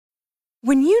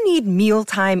When you need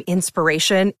mealtime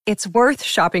inspiration, it's worth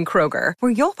shopping Kroger,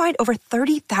 where you'll find over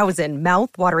 30,000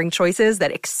 mouth-watering choices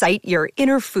that excite your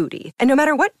inner foodie. And no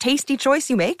matter what tasty choice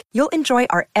you make, you'll enjoy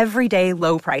our everyday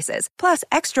low prices, plus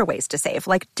extra ways to save,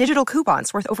 like digital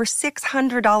coupons worth over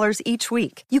 $600 each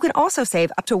week. You can also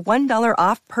save up to $1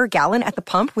 off per gallon at the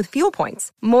pump with fuel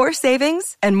points. More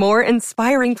savings and more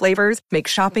inspiring flavors make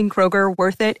shopping Kroger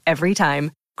worth it every time.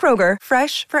 Kroger,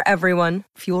 fresh for everyone.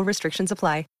 Fuel restrictions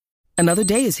apply. Another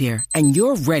day is here, and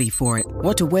you're ready for it.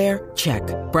 What to wear? Check.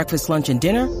 Breakfast, lunch, and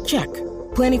dinner? Check.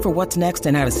 Planning for what's next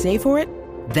and how to save for it?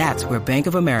 That's where Bank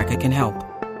of America can help.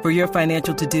 For your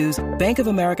financial to-dos, Bank of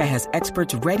America has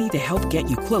experts ready to help get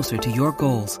you closer to your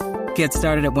goals. Get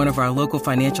started at one of our local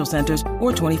financial centers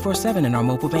or 24/7 in our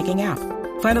mobile banking app.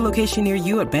 Find a location near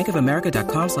you at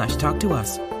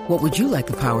bankofamerica.com/talktous. What would you like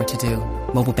the power to do?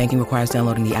 Mobile banking requires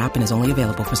downloading the app and is only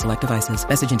available for select devices.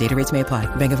 Message and data rates may apply.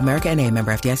 Bank of America N.A.,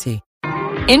 member FDIC.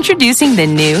 Introducing the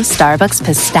new Starbucks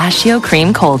Pistachio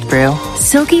Cream Cold Brew.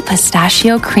 Silky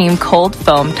pistachio cream cold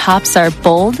foam tops our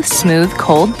bold, smooth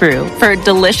cold brew for a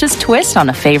delicious twist on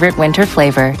a favorite winter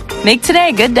flavor. Make today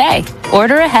a good day.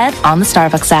 Order ahead on the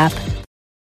Starbucks app.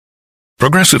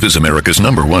 Progressive is America's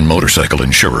 #1 motorcycle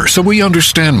insurer, so we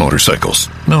understand motorcycles.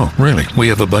 No, really, we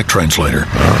have a bike translator.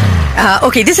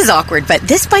 Okay, this is awkward, but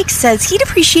this bike says he'd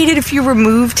appreciate it if you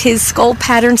removed his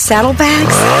skull-patterned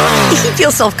saddlebags. He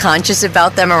feels self-conscious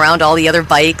about them around all the other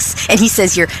bikes, and he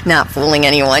says you're not fooling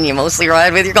anyone. You mostly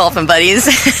ride with your golfing buddies.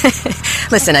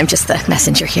 Listen, I'm just the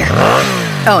messenger here.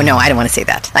 Oh, no, I don't want to say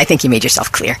that. I think you made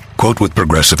yourself clear. Quote with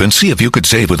Progressive and see if you could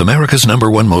save with America's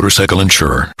 #1 motorcycle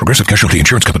insurer. Progressive Casualty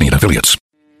Insurance Company and Affiliates.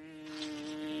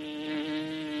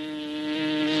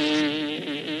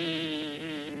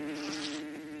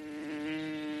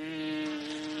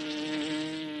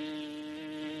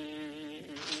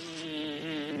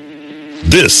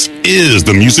 This is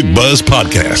the Music Buzz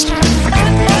Podcast.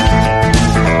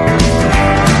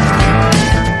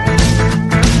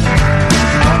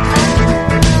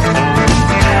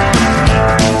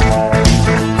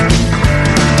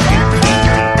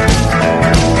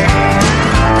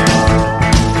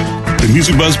 The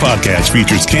Music Buzz Podcast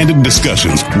features candid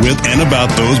discussions with and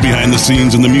about those behind the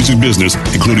scenes in the music business,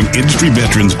 including industry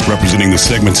veterans representing the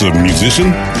segments of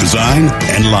musician, design,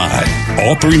 and live.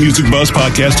 All three Music Buzz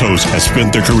Podcast hosts have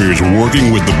spent their careers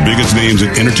working with the biggest names in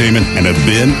entertainment and have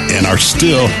been and are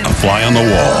still a fly on the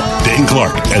wall. Dane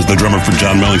Clark as the drummer for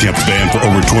John Mellencamp's band for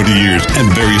over 20 years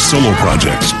and various solo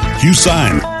projects. Hugh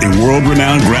Syme, a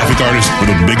world-renowned graphic artist for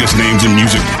the biggest names in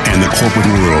music and the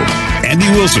corporate world. Andy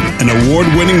Wilson, an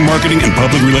award-winning marketing and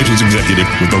public relations executive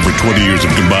with over 20 years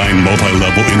of combined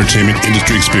multi-level entertainment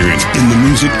industry experience in the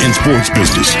music and sports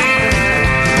business.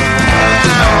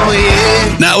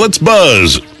 Now let's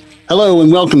buzz. Hello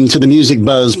and welcome to the Music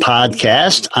Buzz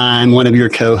Podcast. I'm one of your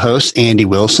co-hosts, Andy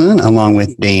Wilson, along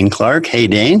with Dane Clark. Hey,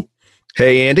 Dane.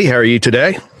 Hey, Andy. How are you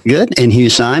today? Good. And Hugh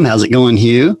Syme. How's it going,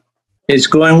 Hugh? It's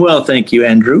going well. Thank you,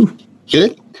 Andrew.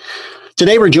 Good.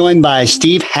 Today we're joined by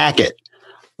Steve Hackett.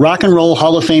 Rock and Roll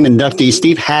Hall of Fame inductee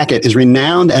Steve Hackett is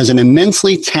renowned as an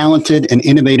immensely talented and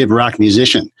innovative rock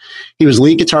musician. He was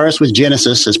lead guitarist with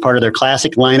Genesis as part of their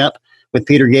classic lineup with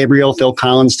Peter Gabriel, Phil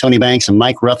Collins, Tony Banks, and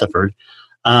Mike Rutherford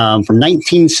from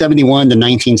 1971 to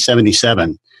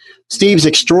 1977. Steve's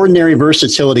extraordinary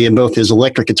versatility in both his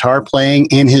electric guitar playing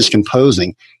and his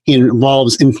composing. He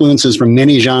involves influences from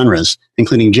many genres,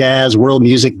 including jazz, world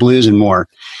music, blues, and more.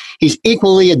 He's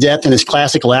equally adept in his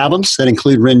classical albums that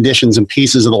include renditions and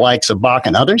pieces of the likes of Bach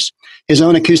and others. His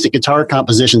own acoustic guitar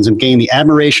compositions have gained the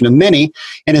admiration of many,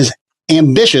 and his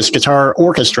ambitious guitar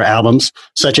orchestra albums,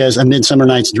 such as A Midsummer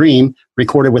Night's Dream,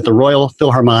 recorded with the Royal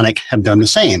Philharmonic, have done the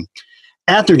same.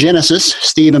 After Genesis,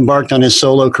 Steve embarked on his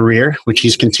solo career, which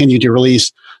he's continued to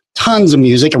release tons of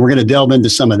music, and we're going to delve into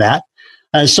some of that.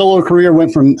 His solo career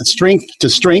went from strength to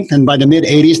strength, and by the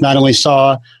mid-'80s, not only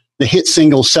saw the hit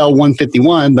single Cell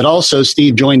 151, but also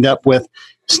Steve joined up with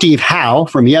Steve Howe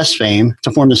from Yes fame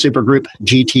to form the supergroup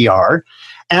GTR.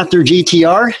 After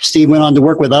GTR, Steve went on to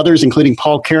work with others, including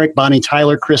Paul Carrick, Bonnie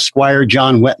Tyler, Chris Squire,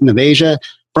 John Wetton of Asia,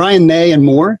 Brian May, and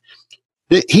more.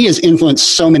 He has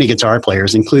influenced so many guitar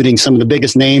players, including some of the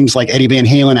biggest names like Eddie Van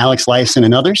Halen, Alex Lifeson,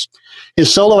 and others.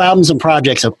 His solo albums and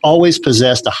projects have always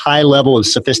possessed a high level of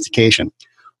sophistication.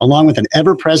 Along with an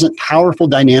ever-present, powerful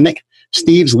dynamic,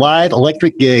 Steve's live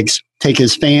electric gigs take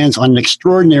his fans on an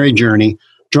extraordinary journey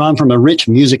drawn from a rich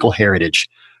musical heritage.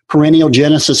 Perennial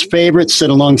Genesis favorites sit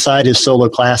alongside his solo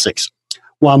classics,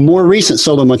 while more recent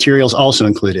solo materials also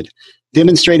included,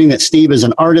 demonstrating that Steve is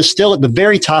an artist still at the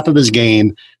very top of his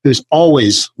game who's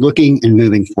always looking and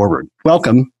moving forward.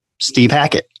 Welcome, Steve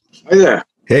Hackett. Hi there.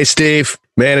 Hey, Steve.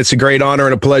 Man, it's a great honor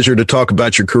and a pleasure to talk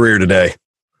about your career today.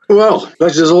 Well,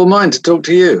 pleasure's all mine to talk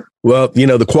to you. Well,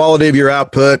 the quality of your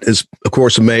output is, of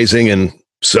course, amazing, and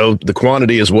so the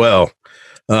quantity as well.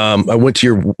 I went to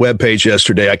your webpage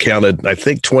yesterday. I counted, I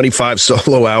think, 25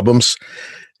 solo albums.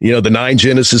 The 9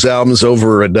 Genesis albums,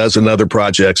 over a dozen other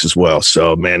projects as well.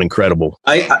 So, man, incredible.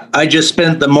 I just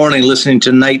spent the morning listening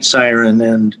to Night Siren,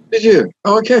 and did you?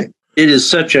 Oh, okay. It is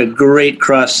such a great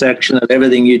cross section of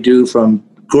everything you do, from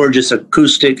gorgeous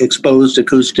acoustic, exposed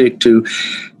acoustic to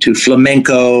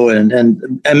flamenco and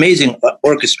amazing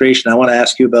orchestration. I want to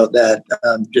ask you about that,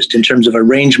 just in terms of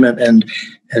arrangement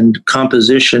and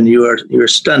composition. You are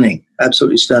stunning,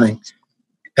 absolutely stunning.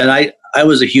 And I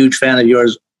was a huge fan of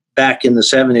yours back in the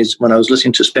 70s when I was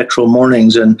listening to Spectral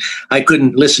Mornings, and I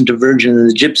couldn't listen to Virgin and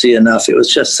the Gypsy enough. It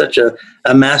was just such a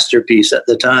masterpiece at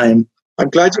the time. I'm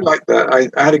glad you liked that.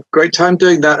 I had a great time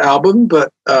doing that album,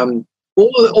 but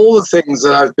all the things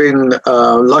that I've been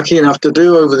lucky enough to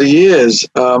do over the years,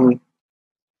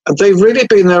 they've really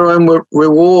been their own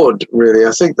reward, really.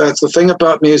 I think that's the thing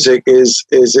about music is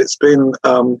it's been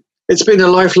a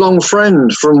lifelong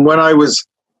friend from when I was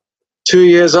 2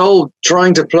 years old,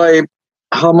 trying to play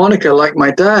harmonica like my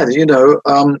dad.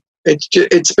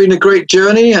 It's been a great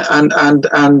journey,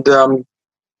 and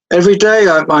every day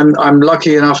I'm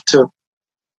lucky enough to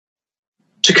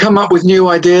come up with new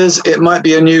ideas. It might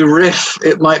be a new riff,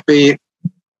 it might be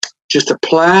just a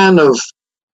plan of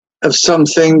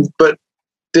something, but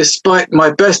despite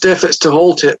my best efforts to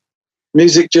halt it,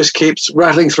 music just keeps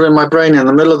rattling through in my brain in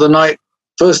the middle of the night,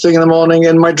 first thing in the morning,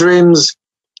 in my dreams.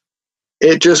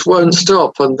 It just won't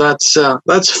stop, and that's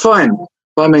fine.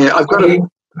 I mean, I've got to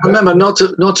remember not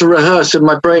to rehearse in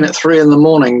my brain at 3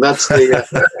 a.m. That's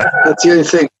the only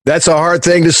thing. That's a hard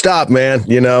thing to stop, man.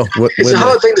 It's a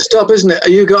hard thing to stop, isn't it?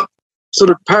 You got sort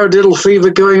of paradiddle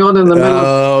fever going on in the middle.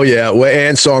 Oh yeah,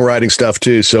 and songwriting stuff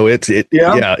too. So if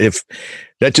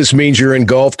that just means you're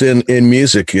engulfed in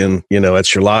music, and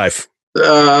that's your life.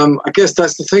 I guess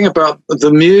that's the thing about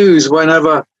the muse.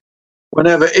 Whenever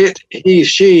he,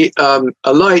 she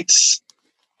alights.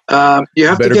 You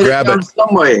have to get it down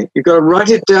some way. You've got to write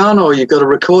it down, or you've got to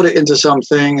record it into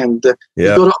something, and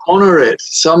you've got to honor it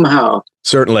somehow.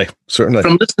 Certainly.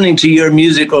 From listening to your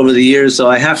music over the years, though,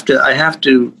 I have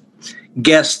to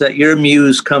guess that your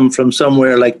muse come from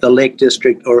somewhere like the Lake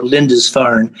District or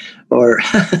Lindisfarne, or.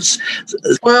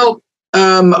 Well,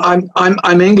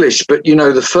 I'm English, but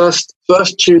the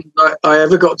first tune I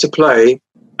ever got to play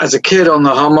as a kid on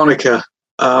the harmonica.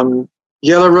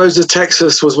 Yellow Rose of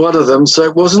Texas was one of them, so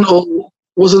it wasn't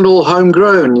all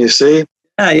homegrown, you see.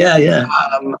 Yeah.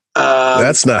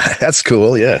 That's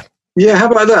cool. Yeah. Yeah.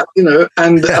 How about that?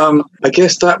 And I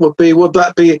guess would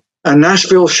that be a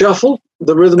Nashville shuffle?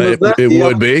 The rhythm of that? It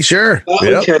would be, sure.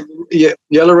 Okay. Yeah.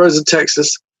 Yellow Rose of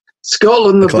Texas,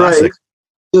 Scotland the Brave.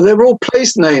 So they're all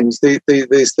place names.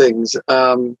 These things.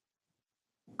 I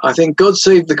think God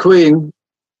Save the Queen.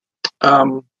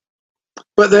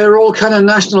 But they're all kind of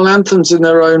national anthems in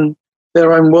their own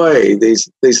way. These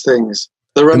things.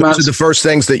 The romance. Those are the first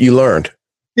things that you learned.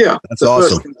 Yeah, that's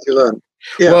awesome. First things you learn.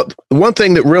 Yeah. Well, one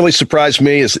thing that really surprised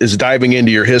me is diving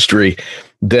into your history.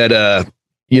 That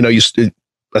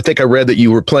I think I read that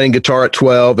you were playing guitar at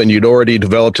 12, and you'd already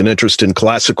developed an interest in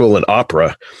classical and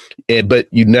opera, but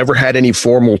you never had any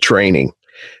formal training.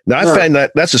 Now, I find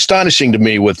that's astonishing to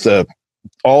me with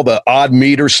all the odd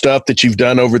meter stuff that you've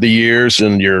done over the years,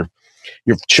 and your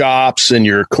chops and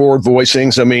your chord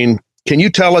voicings. I mean, can you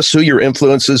tell us who your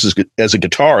influences as a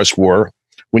guitarist were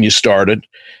when you started,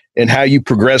 and how you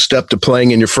progressed up to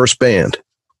playing in your first band?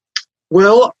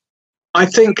 Well, I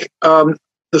think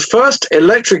the first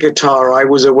electric guitar I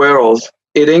was aware of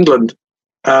in England,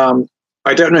 I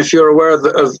don't know if you're aware of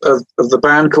the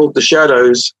band called The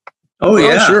Shadows. Oh,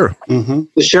 yeah. Sure. Mm-hmm.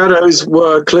 The Shadows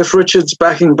were Cliff Richard's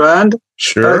backing band.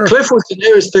 Sure. Cliff was the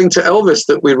nearest thing to Elvis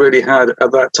that we really had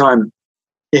at that time.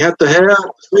 He had the hair,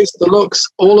 the face, the looks,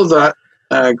 all of that.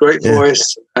 Great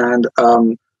voice. And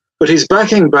but his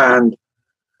backing band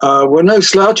were no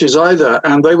slouches either.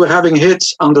 And they were having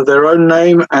hits under their own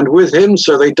name and with him.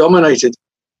 So they dominated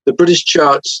the British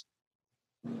charts.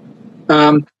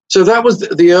 So that was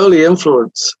the early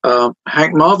influence.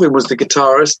 Hank Marvin was the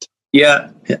guitarist. Yeah.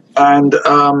 And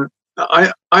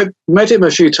I met him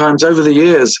a few times over the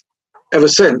years, ever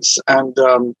since.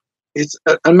 And he's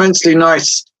an immensely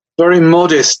nice, very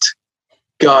modest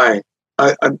guy.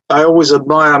 I always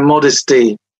admire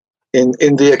modesty in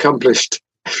the accomplished,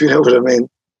 if you know what I mean.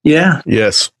 Yeah.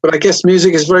 Yes. But I guess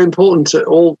music is very important to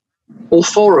all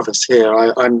four of us here,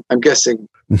 I'm guessing.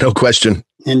 No question.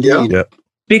 Indeed. Yeah.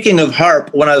 Speaking of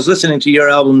harp, when I was listening to your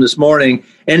album this morning,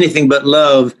 Anything But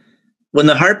Love, when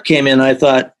the harp came in, I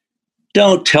thought,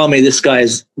 don't tell me this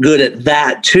guy's good at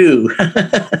that too.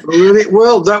 Really?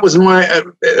 Well, that was my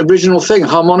original thing.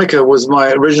 Harmonica was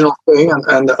my original thing,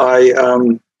 and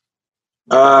I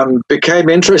became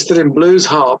interested in blues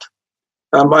harp.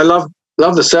 I love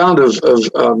the sound of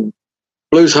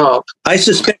blues harp. I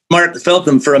suspect Mark felt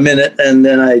them for a minute, and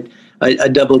then I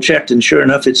double checked, and sure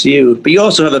enough, it's you. But you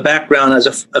also have a background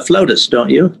as a flautist, don't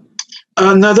you?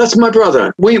 No, that's my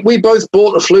brother. We both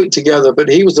bought a flute together, but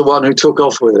he was the one who took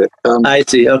off with it. I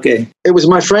see. Okay. It was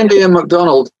my friend Ian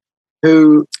MacDonald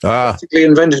who basically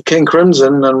invented King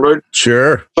Crimson and wrote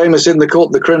famous In the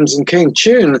Court, the Crimson King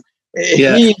tune.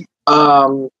 Yeah. He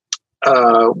was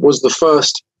the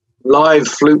first live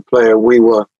flute player we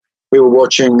were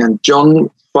watching, and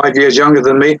John, 5 years younger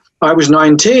than me. I was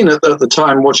 19 at the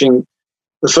time watching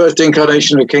the first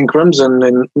incarnation of King Crimson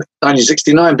in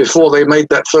 1969, before they made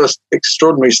that first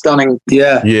extraordinary, stunning...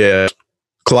 Yeah,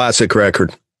 classic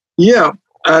record. Yeah,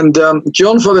 and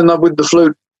John fell in love with the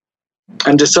flute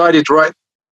and decided right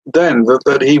then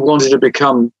that he wanted to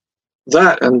become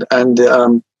that,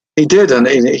 and he did, and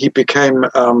he became...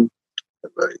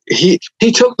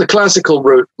 He took the classical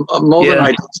route more than I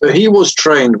did, so he was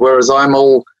trained, whereas I'm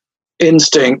all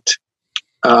instinct.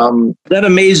 That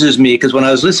amazes me, because when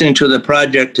I was listening to the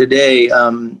project today,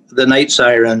 The Night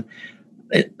Siren,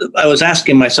 I was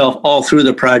asking myself all through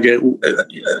the project,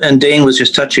 and Dane was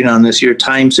just touching on this, your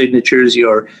time signatures,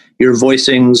 your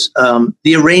voicings,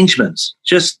 the arrangements,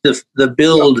 just the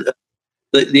build,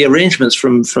 the arrangements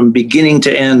from beginning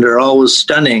to end are always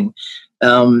stunning.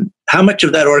 How much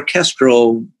of that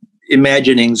orchestral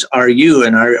imaginings are you,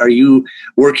 and are you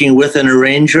working with an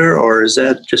arranger, or is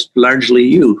that just largely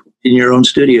you in your own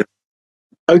studio?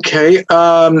 Okay.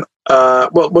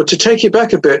 Well, to take you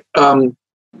back a bit,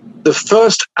 the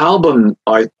first album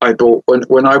I bought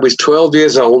when I was 12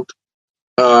 years old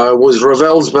was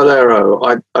Ravel's Bolero.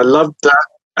 I loved that,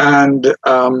 and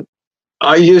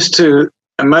I used to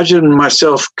imagine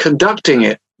myself conducting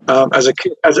it as a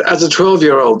kid, as a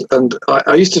 12-year-old, and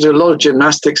I used to do a lot of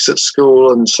gymnastics at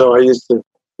school, and so I used to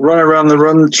run around the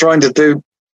room trying to do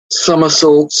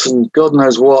somersaults and God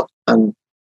knows what, and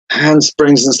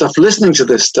handsprings and stuff, listening to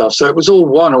this stuff. So it was all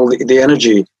the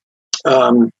energy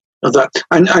of that.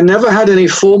 I never had any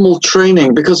formal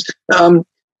training, because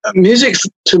music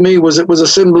to me was a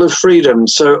symbol of freedom.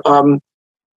 So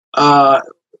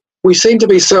we seemed to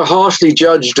be so harshly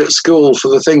judged at school for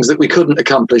the things that we couldn't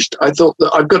accomplish. I thought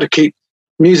that I've got to keep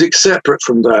music separate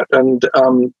from that. And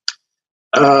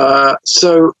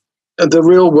so the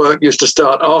real work used to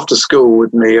start after school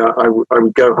with me. I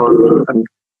would go home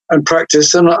and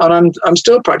practice, and I'm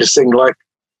still practicing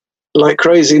like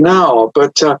crazy now.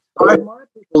 But I admire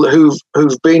people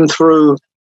who've been through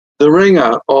the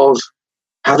ringer of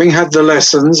having had the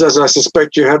lessons, as I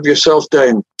suspect you have yourself,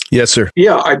 Dane. Yes, sir.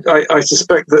 Yeah, I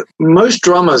suspect that most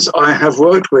drummers I have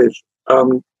worked with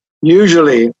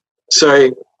usually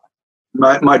say,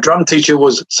 my drum teacher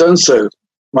was so-and-so.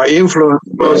 My influence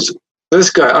was this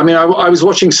guy. I mean, I was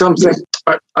watching something.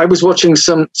 I was watching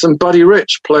some Buddy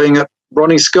Rich playing at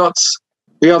Ronnie Scott's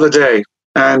the other day,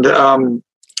 and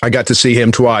I got to see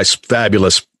him twice.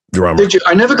 Fabulous drummer. Did you?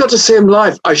 I never got to see him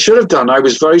live. I should have done. I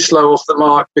was very slow off the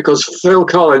mark, because Phil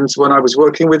Collins, when I was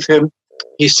working with him,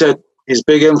 he said his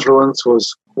big influence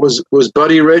was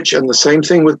Buddy Rich, and the same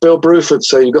thing with Bill Bruford.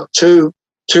 So you got two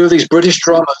of these British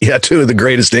drummers. Yeah, two of the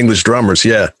greatest English drummers.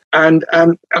 Yeah, and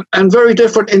very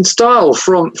different in style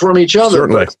from each other.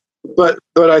 Certainly. But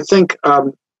I think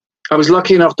I was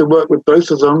lucky enough to work with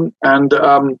both of them, and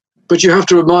but you have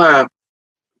to admire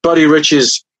Buddy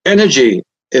Rich's energy,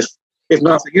 if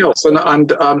nothing else. And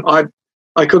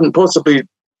I couldn't possibly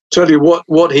tell you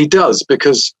what he does,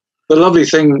 because the lovely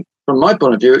thing from my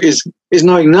point of view is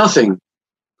knowing nothing.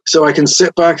 So I can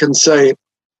sit back and say,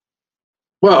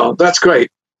 well, that's great.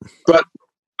 But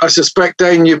I suspect,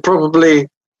 Dane, you're probably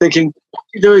thinking, what are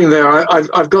you doing there?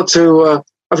 I've got to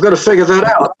figure that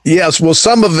out. Yes, well,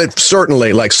 some of it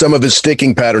certainly, like some of his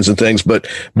sticking patterns and things, but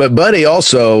Buddy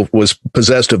also was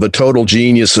possessed of a total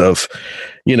genius of,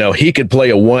 he could play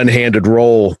a one-handed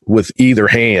roll with either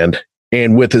hand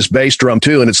and with his bass drum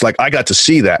too. And it's like, I got to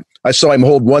see that. I saw him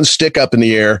hold one stick up in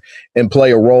the air and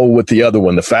play a roll with the other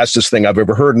one, the fastest thing I've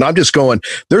ever heard. And I'm just going,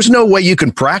 there's no way you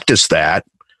can practice that.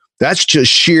 That's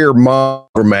just sheer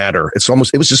matter.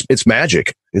 It's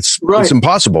magic. It's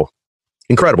impossible.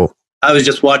 Incredible. I was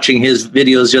just watching his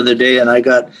videos the other day, and I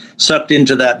got sucked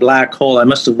into that black hole. I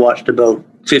must have watched about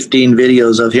 15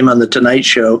 videos of him on The Tonight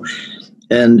Show.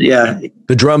 And yeah.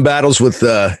 The drum battles with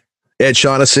Ed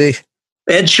Shaughnessy.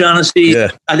 Ed Shaughnessy.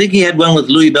 Yeah. I think he had one with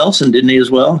Louis Bellson, didn't he,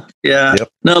 as well? Yeah. Yep.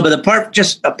 No, but apart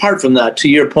from that, to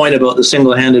your point about the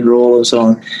single-handed role and so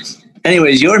on.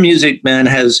 Anyways, your music, man,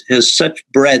 has such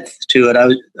breadth to it.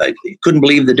 I couldn't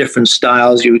believe the different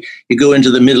styles. You go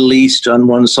into the Middle East on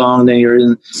one song, then you're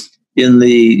in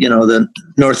the the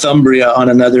Northumbria on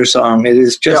another song. It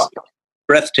is just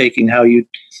breathtaking how you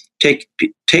take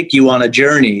you on a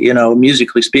journey.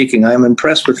 Musically speaking, I'm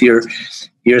impressed with your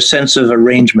sense of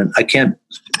arrangement. I can't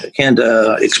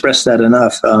express that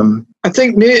enough. I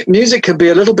think music can be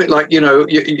a little bit like,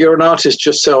 you're an artist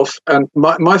yourself. And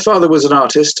my father was an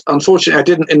artist. Unfortunately, I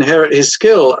didn't inherit his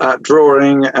skill at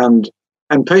drawing and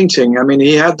painting. I mean,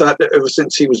 he had that ever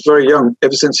since he was very young.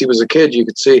 Ever since he was a kid, you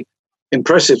could see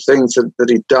impressive things that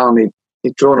he'd done.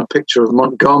 He'd drawn a picture of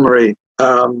Montgomery.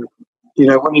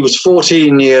 When he was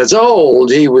 14 years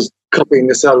old, he was copying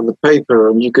this out of the paper,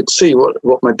 and you could see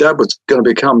what my dad was going to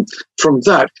become from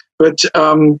that. But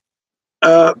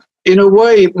in a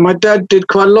way, my dad did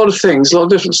quite a lot of things, a lot of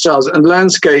different styles, and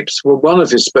landscapes were one of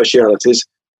his specialities.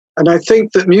 And I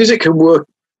think that music can work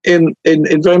in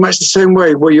very much the same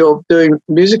way, where you're doing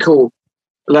musical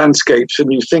landscapes,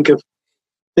 and you think of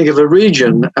a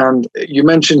region. And you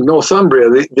mentioned Northumbria,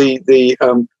 the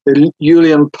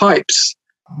Uilleann pipes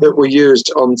that were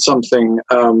used on something.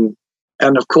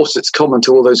 And of course, it's common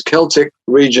to all those Celtic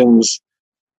regions.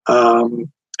 So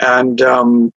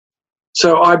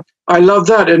I love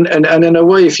that. And in a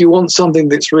way, if you want something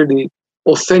that's really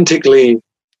authentically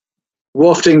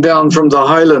wafting down from the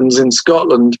Highlands in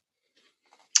Scotland,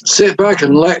 sit back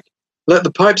and let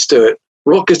the pipes do it.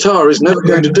 Rock guitar is never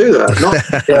going to do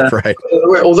that. Right.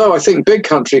 Although I think Big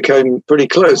Country came pretty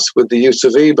close with the use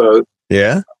of EBow.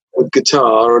 Yeah. With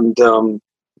guitar, and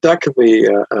that could be...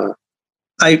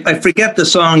 I forget the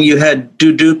song you had.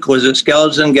 Duduk, was it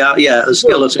Skeleton Gal? Yeah, it was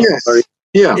Skeleton.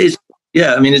 Yes.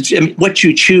 Yeah. I mean, what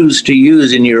you choose to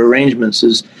use in your arrangements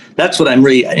that's what I'm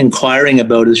really inquiring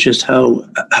about. Is just how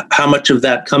much of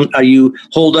that are you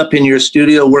hold up in your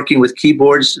studio working with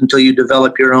keyboards until you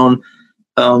develop your own.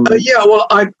 Well,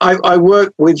 I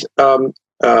work with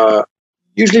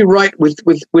usually write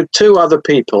with two other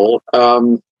people.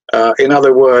 In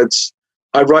other words,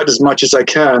 I write as much as I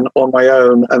can on my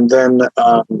own, and then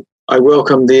I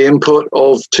welcome the input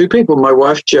of two people, my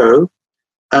wife, Jo,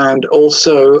 and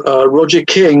also Roger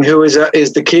King, who is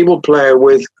the keyboard player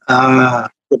with the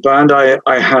band I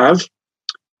have.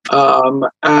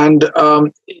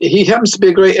 He happens to be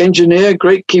a great engineer,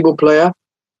 great keyboard player,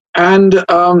 and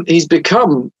he's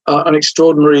become an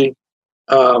extraordinary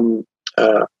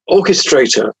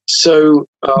orchestrator. So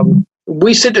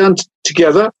we sit down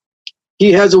together.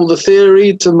 He has all the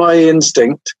theory to my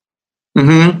instinct.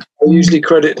 Mm-hmm. I usually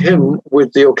credit him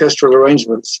with the orchestral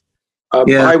arrangements.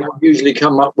 I will usually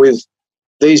come up with,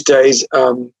 these days,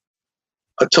 a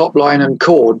top line and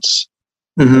chords.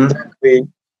 Mm-hmm.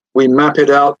 We map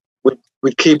it out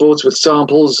with keyboards, with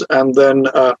samples, and then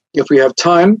if we have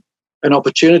time and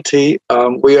opportunity,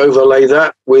 we overlay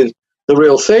that with the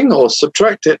real thing or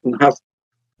subtract it and have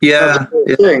the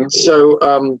real thing. So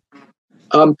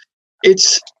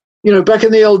it's... back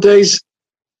in the old days,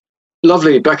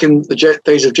 lovely. Back in the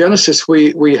days of Genesis,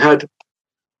 we had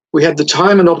the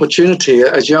time and opportunity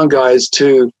as young guys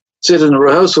to sit in a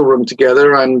rehearsal room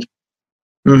together and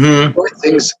write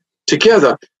things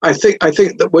together. I think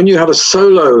that when you have a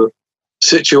solo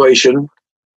situation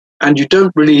and you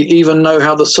don't really even know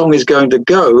how the song is going to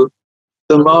go,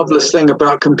 the marvelous thing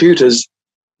about computers,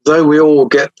 though we all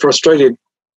get frustrated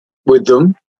with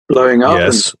them blowing up,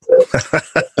 yes,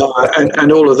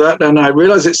 and all of that, and I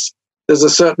realize there's a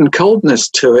certain coldness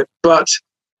to it, but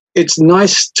it's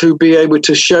nice to be able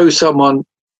to show someone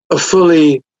a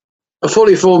fully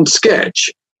formed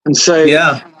sketch and say,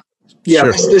 sure.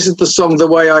 this is the song the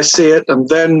way I see it, and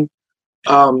then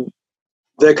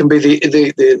there can be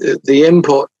the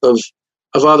input of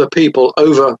other people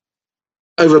over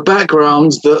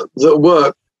backgrounds that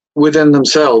work within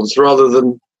themselves, rather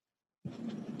than,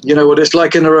 what it's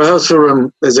like in a rehearsal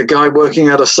room. There's a guy working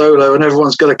out a solo and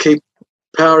everyone's got to keep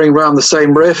powering around the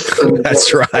same riff. And,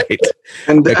 that's right.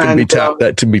 And that can be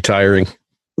tiring.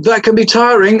 That can be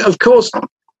tiring. Of course,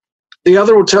 the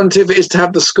other alternative is to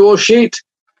have the score sheet,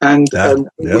 and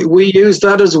we use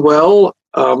that as well.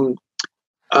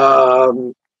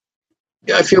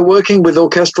 If you're working with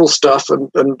orchestral stuff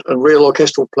and real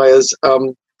orchestral players,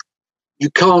 you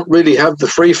can't really have the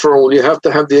free-for-all. You have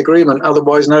to have the agreement,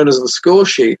 otherwise known as the score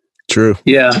sheet. True.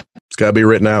 Yeah. It's got to be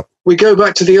written out. We go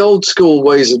back to the old school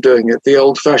ways of doing it, the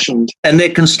old-fashioned. And they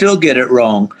can still get it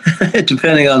wrong,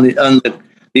 depending on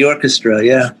the orchestra,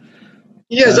 yeah.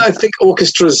 Yes, I think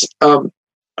orchestras...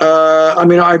 I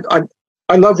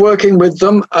I love working with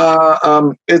them.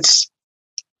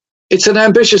 It's an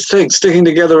ambitious thing, sticking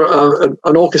together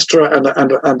an orchestra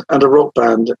and a rock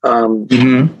band.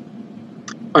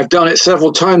 I've done it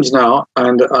several times now,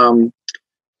 and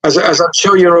as I'm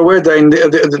sure you're aware, Dane,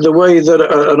 the way that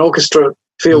an orchestra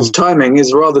feels timing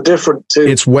is rather different to.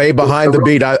 It's way behind the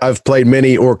beat. I've played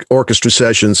many orchestra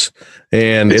sessions,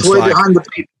 and it's way like behind the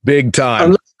beat, big time.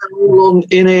 Unless they're all on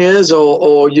in-ears,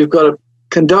 or you've got a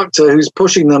conductor who's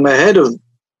pushing them ahead of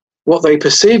what they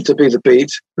perceive to be the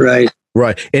beat. Right.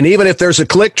 And even if there's a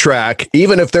click track,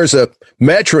 even if there's a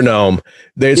metronome,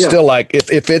 they're still like,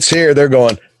 if it's here, they're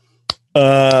going,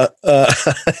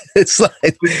 it's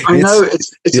like, I know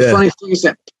it's a funny thing,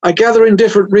 isn't it? I gather in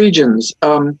different regions.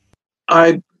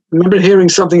 I remember hearing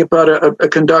something about a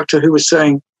conductor who was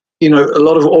saying, a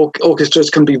lot of orchestras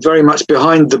can be very much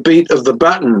behind the beat of the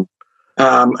baton.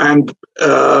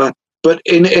 But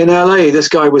in LA, this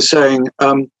guy was saying,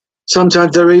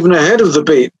 sometimes they're even ahead of the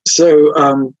beat.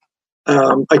 So,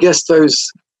 I guess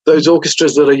those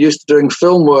orchestras that are used to doing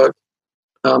film work,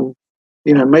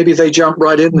 maybe they jump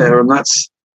right in there, and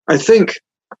I think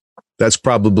that's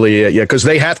probably it. Yeah, because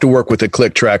they have to work with the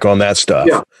click track on that stuff.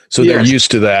 Yeah. So they're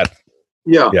used to that.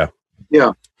 Yeah.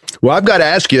 Well, I've got to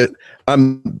ask you,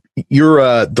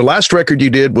 the last record you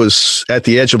did was At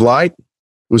the Edge of Light.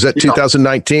 Was that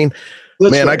 2019?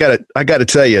 Man, right. I got to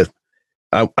tell you,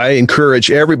 I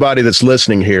encourage everybody that's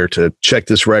listening here to check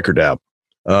this record out.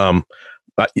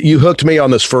 You hooked me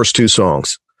on those first two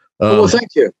songs. Well, thank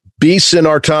you. Beasts in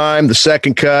Our Time, the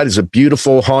second cut, is a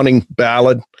beautiful, haunting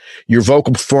ballad. Your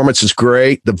vocal performance is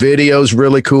great. The video is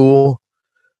really cool.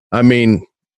 I mean,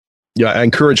 I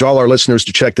encourage all our listeners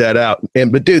to check that out.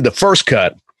 But dude, the first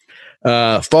cut,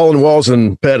 Fallen Walls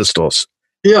and Pedestals.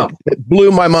 Yeah. It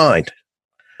blew my mind.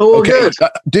 Oh, okay. Good.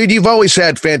 Dude, you've always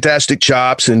had fantastic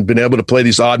chops and been able to play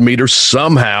these odd meters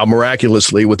somehow,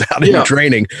 miraculously, without any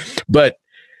training. But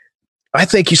I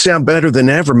think you sound better than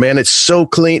ever, man. It's so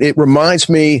clean. It reminds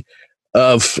me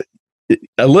of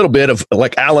a little bit of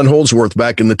like Alan Holdsworth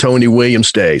back in the Tony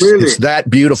Williams days. Really? It's that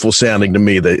beautiful sounding to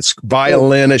me. That it's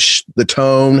violinish, the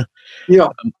tone. Yeah.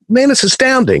 Man, it's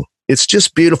astounding. It's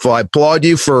just beautiful. I applaud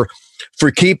you for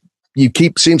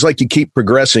seems like you keep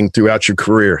progressing throughout your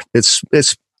career. It's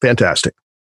fantastic.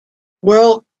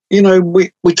 Well,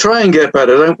 we try and get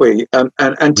better, don't we?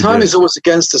 And time is always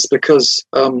against us because,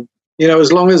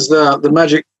 as long as the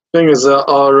magic fingers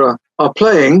are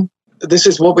playing, this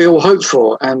is what we all hope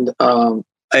for. And I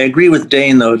agree with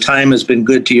Dane, though. Time has been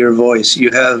good to your voice.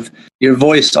 You have your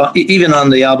voice, even on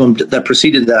the album that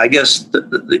preceded that. I guess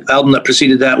the album that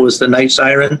preceded that was The Night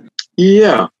Siren.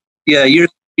 Yeah. Yeah,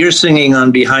 you're singing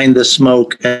on Behind the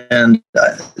Smoke, and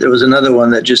there was another one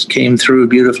that just came through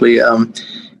beautifully. In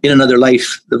Another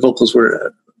Life, the vocals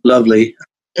were lovely.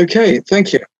 Okay,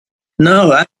 thank you.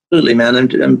 No, absolutely,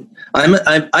 man.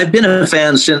 I've been a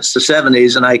fan since the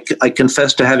 70s, and I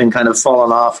confess to having kind of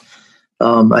fallen off.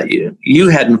 You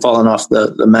hadn't fallen off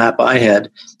the map I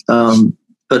had,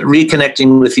 but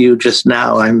reconnecting with you just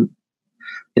now,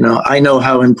 I know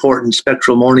how important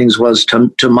Spectral Mornings was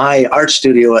to my art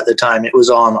studio at the time. It was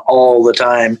on all the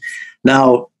time.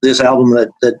 Now, this album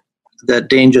that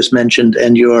Dane just mentioned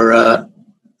and your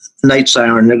Night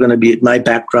Siren, they're going to be my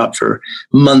backdrop for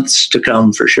months to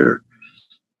come, for sure.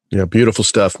 Yeah, beautiful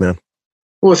stuff, man.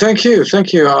 Well, thank you.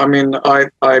 I mean,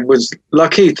 I was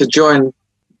lucky to join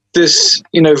this,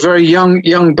 very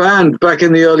young band back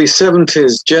in the early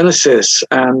 70s, Genesis,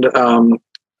 and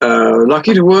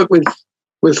lucky to work with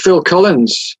Phil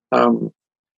Collins,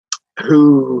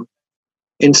 who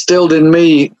instilled in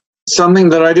me something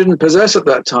that I didn't possess at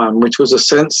that time, which was a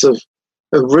sense of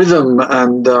rhythm.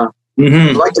 And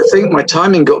I'd like to think my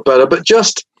timing got better, but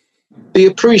just the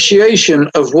appreciation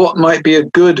of what might be a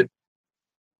good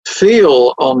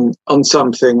feel on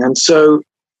something. And so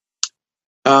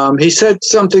he said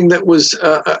something that was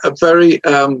a very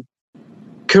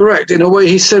correct. In a way,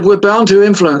 he said, we're bound to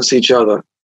influence each other.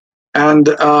 And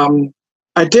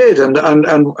I did, and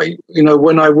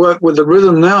when I work with the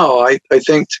rhythm now, I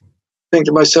think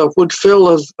to myself, would Phil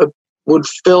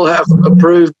have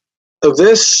approved of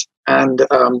this? And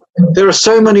there are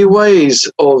so many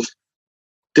ways of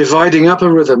dividing up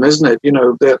a rhythm, isn't it?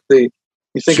 You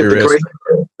think of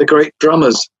the great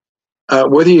drummers,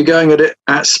 whether you're going at it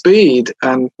at speed,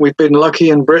 and we've been lucky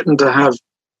in Britain to have,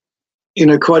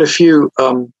 quite a few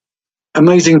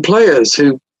amazing players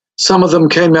who, some of them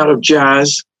came out of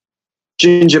jazz.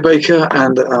 Ginger Baker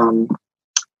and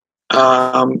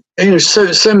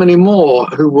so many more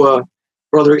who were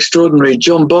rather extraordinary.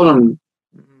 John Bonham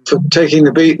for taking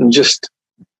the beat and just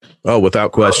Oh,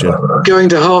 without question. Going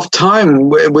to half time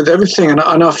with everything. And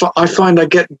I find I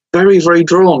get very, very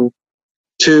drawn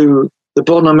to the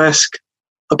Bonham-esque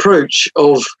approach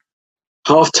of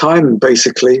half time,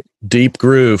 basically. Deep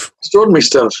groove. Extraordinary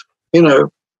stuff.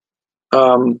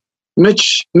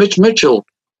 Mitch Mitchell,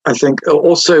 I think,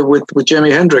 also with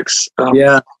Jimi Hendrix.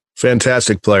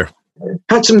 Fantastic player.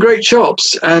 Had some great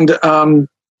chops and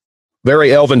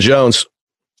very Elvin Jones.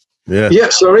 Yeah,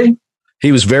 sorry?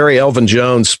 He was very Elvin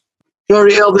Jones.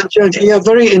 Very Elvin Jones. Yeah,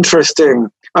 very interesting.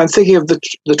 I'm thinking of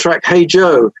the track Hey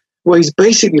Joe, where he's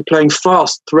basically playing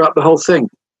fast throughout the whole thing.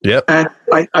 Yep. And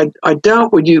I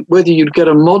doubt whether you'd get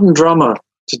a modern drummer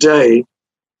today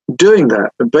doing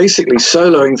that and basically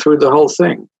soloing through the whole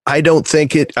thing. I don't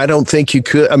think you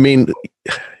could. I mean,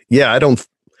 yeah,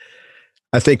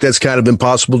 I think that's kind of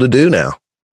impossible to do now.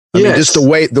 I mean, just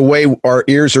the way our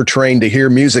ears are trained to hear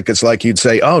music, it's like you'd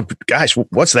say, "Oh, gosh,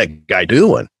 what's that guy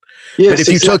doing?" Yes, but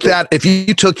if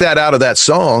you took that out of that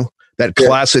song, that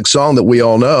classic song that we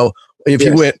all know, if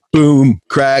you went boom,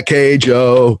 crack, hey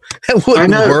Joe, that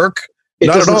wouldn't work.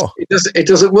 Not at all. It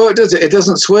doesn't work, does it? It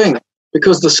doesn't swing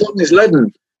because the song is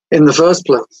leaden in the first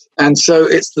place, and so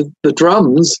it's the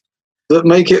drums that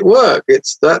make it work.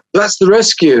 That's the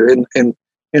rescue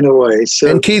in a way.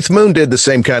 So, and Keith Moon did the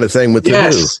same kind of thing with the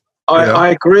Who. I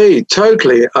agree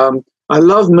totally. I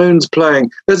love Moon's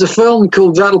playing. There's a film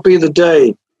called That'll Be the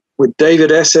Day with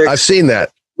David Essex. I've seen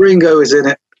that. Ringo is in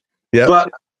it. Yeah.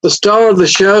 But the star of the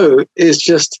show is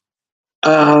just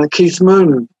Keith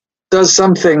Moon does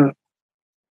something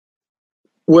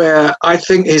where I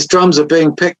think his drums are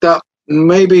being picked up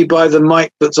maybe by the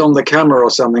mic that's on the camera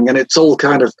or something, and it's all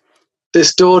kind of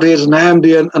distorted and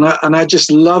ambient, and I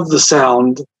just love the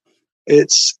sound.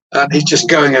 And he's just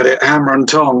going at it, hammer and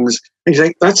tongs. And you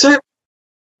think, that's it.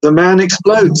 The man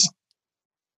explodes.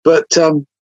 But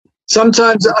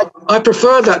sometimes I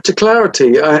prefer that to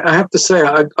clarity. I have to say,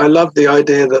 I love the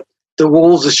idea that the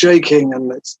walls are shaking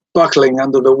and it's buckling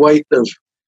under the weight of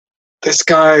this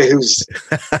guy who's...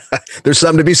 There's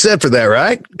something to be said for that,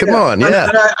 right? Come on, yeah.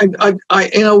 And I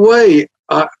in a way,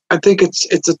 I think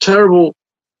it's a terrible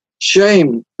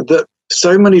shame that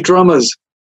so many drummers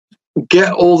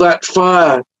get all that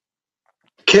fire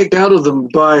kicked out of them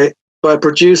by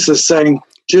producers saying,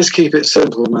 just keep it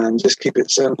simple, man. Just keep it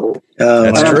simple.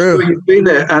 That's true. You've been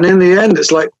there. And in the end,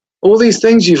 it's like all these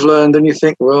things you've learned and you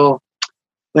think, well,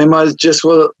 they might just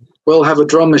well have a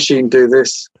drum machine do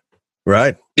this.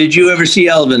 Right. Did you ever see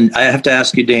Elvin? I have to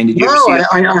ask you, Dane, did you ever see it?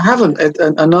 I haven't.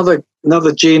 Another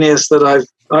genius that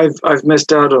I've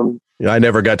missed out on. I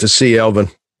never got to see Elvin.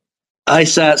 I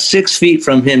sat 6 feet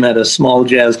from him at a small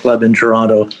jazz club in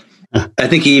Toronto. I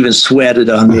think he even sweated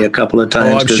on me a couple of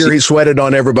times. Oh, I'm sure he sweated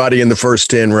on everybody in the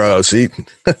first 10 rows.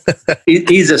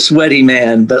 He's a sweaty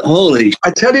man, but holy!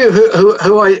 I tell you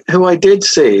who I did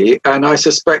see, and I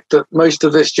suspect that most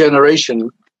of this generation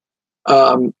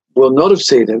will not have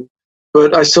seen him.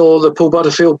 But I saw the Paul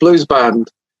Butterfield Blues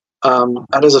Band,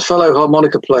 and as a fellow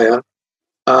harmonica player,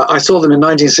 I saw them in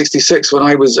 1966 when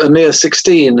I was a mere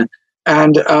 16.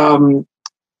 And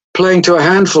playing to a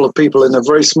handful of people in a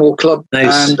very small club.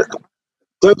 Nice. And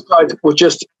those guys were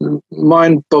just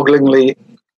mind-bogglingly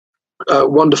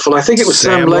wonderful. I think it was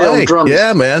Sam Lay on drums.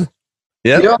 Yeah, man.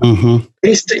 Yep. Yeah. Mm-hmm.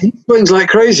 He swings like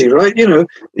crazy, right?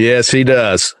 Yes, he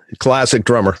does. Classic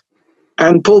drummer.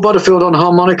 And Paul Butterfield on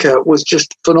harmonica was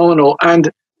just phenomenal. And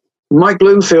Mike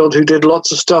Bloomfield, who did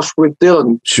lots of stuff with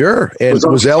Dylan. Sure. And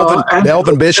was Elvin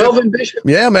Bishop? Elvin Bishop.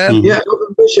 Yeah, man. Mm-hmm. Yeah,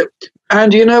 Elvin Bishop.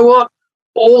 And you know what?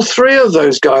 All three of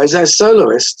those guys as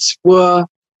soloists were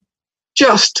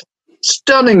just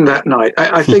stunning that night.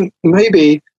 I think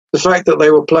maybe the fact that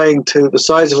they were playing to the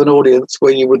size of an audience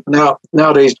where you would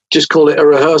nowadays just call it a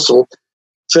rehearsal.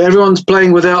 So everyone's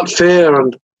playing without fear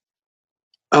and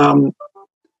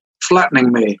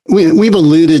flattening me. We've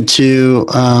alluded to,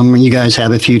 you guys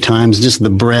have a few times, just the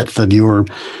breadth of your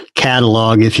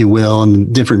catalog, if you will,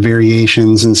 and different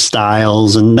variations and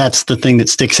styles. And that's the thing that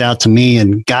sticks out to me.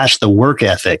 And gosh, the work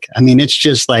ethic. I mean, it's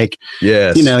just like,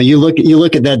 yes. You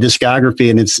look at that discography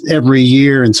and it's every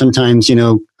year and sometimes,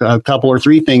 a couple or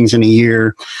three things in a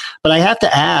year. But I have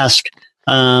to ask,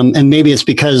 and maybe it's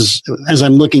because as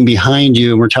I'm looking behind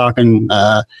you and we're talking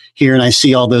here and I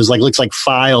see all those, looks like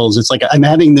files. It's like I'm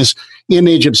having this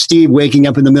image of Steve waking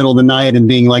up in the middle of the night and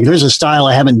being like, there's a style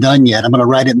I haven't done yet. I'm going to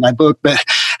write it in my book. But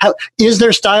is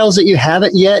there styles that you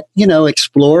haven't yet,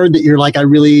 explored that you're like, I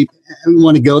really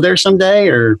want to go there someday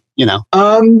or, It's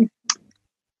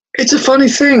a funny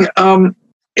thing.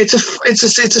 It's a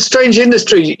strange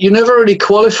industry. You never really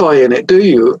qualify in it, do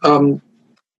you?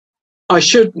 I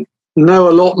should know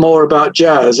a lot more about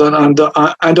jazz, and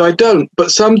I don't.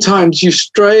 But sometimes you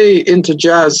stray into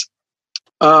jazz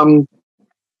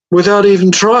without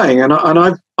even trying. And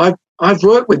I've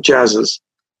worked with jazzers.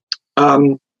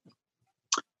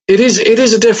 It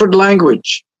is a different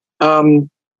language.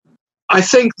 I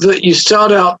think that you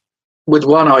start out with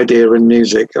one idea in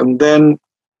music, and then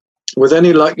with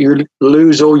any luck, you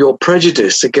lose all your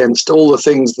prejudice against all the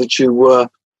things that you were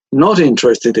not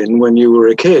interested in when you were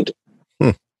a kid.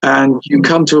 And you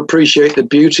come to appreciate the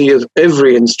beauty of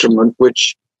every instrument,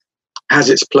 which has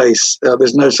its place.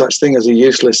 There's no such thing as a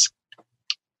useless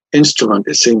instrument,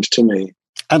 it seems to me.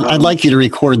 I'd like you to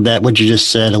record that, what you just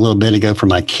said a little bit ago, for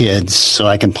my kids, so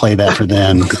I can play that for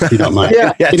them, if you don't mind.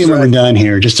 Yeah, maybe when we're done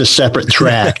here, just a separate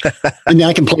track. And then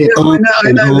I can play it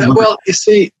I know that. Well, you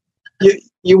see,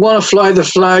 you want to fly the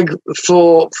flag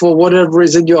for whatever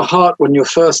is in your heart when you're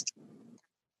first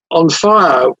on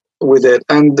fire with it.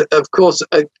 And, of course,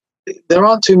 there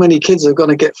aren't too many kids who are going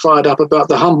to get fired up about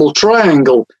the humble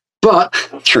triangle. But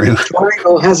True. The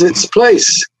triangle has its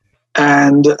place.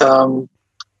 And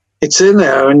it's in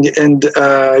there, and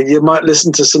you might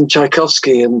listen to some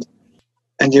Tchaikovsky, and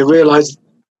you realize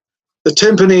the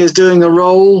timpani is doing a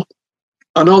roll,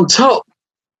 and on top,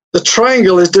 the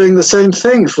triangle is doing the same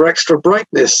thing for extra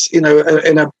brightness, in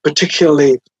a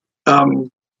particularly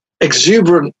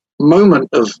exuberant moment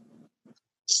of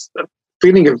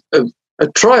feeling of a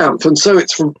triumph, and so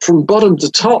it's from bottom to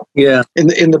top. Yeah, in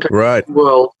the right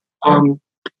world.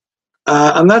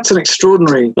 And that's an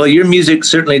extraordinary... Well, your music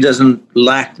certainly doesn't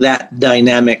lack that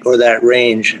dynamic or that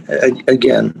range.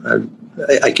 Again,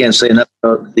 I can't say enough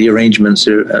about the arrangements.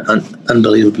 They're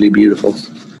unbelievably beautiful.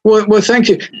 Well, thank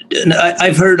you.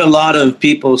 I've heard a lot of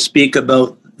people speak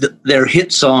about their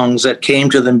hit songs that came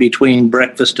to them between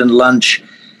breakfast and lunch,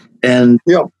 and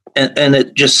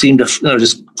it just seemed to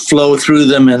just flow through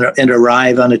them and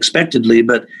arrive unexpectedly.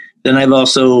 But then I've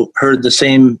also heard the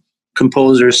same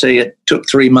composers say it took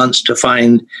 3 months to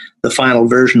find the final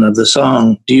version of the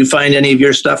song. Do you find any of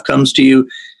your stuff comes to you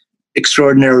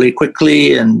extraordinarily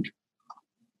quickly? And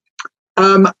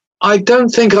I don't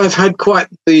think I've had quite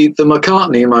the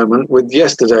McCartney moment with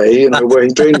Yesterday, where he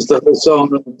dreams the whole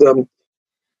song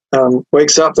and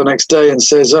wakes up the next day and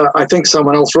says, I think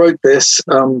someone else wrote this,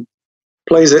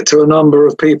 plays it to a number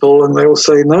of people, and they all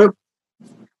say, no,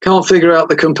 can't figure out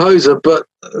the composer. But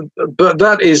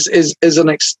that is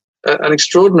an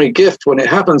extraordinary gift when it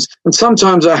happens. And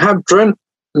sometimes I have dreamt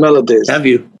melodies. Have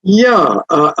you? Yeah,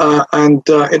 and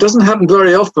it doesn't happen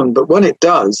very often, but when it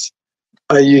does,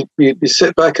 you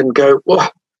sit back and go,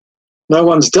 "Wow, no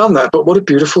one's done that!" But what a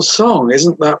beautiful song!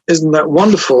 Isn't that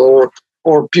wonderful?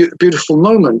 Or beautiful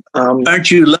moment? Aren't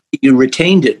you lucky you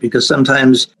retained it? Because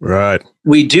sometimes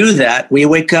we do that. We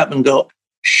wake up and go,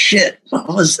 "Shit, what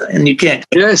was that?" And you can't.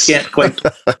 Yes, can't quite.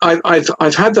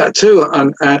 I've had that too,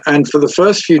 and for the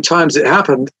first few times it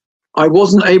happened, I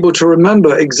wasn't able to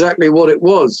remember exactly what it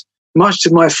was, much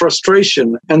to my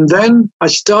frustration. And then I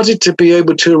started to be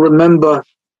able to remember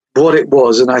what it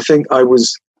was, and I think I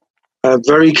was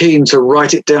very keen to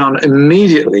write it down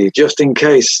immediately, just in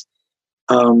case.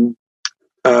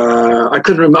 I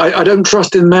couldn't remember. I don't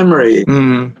trust in memory.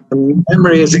 And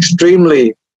memory is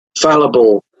extremely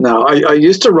fallible now. I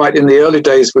used to write in the early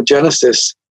days with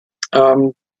Genesis.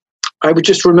 I would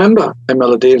just remember a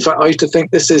melody. In fact, I used to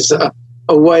think this is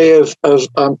a way of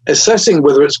assessing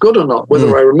whether it's good or not,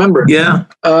 whether I remember it. Yeah.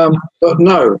 But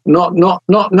no, not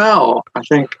now, I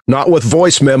think. Not with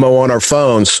voice memo on our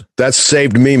phones. That's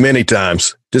saved me many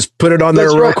times. Just put it on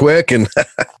there real quick. And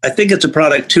I think it's a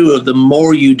product, too, of the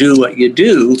more you do what you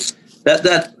do.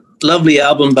 That lovely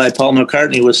album by Paul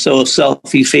McCartney was so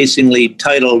self-effacingly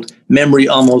titled Memory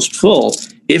Almost Full.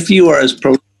 If you are as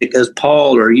prolific as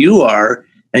Paul or you are,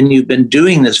 and you've been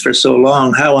doing this for so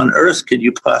long, how on earth could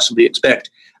you possibly expect?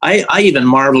 I even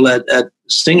marvel at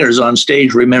singers on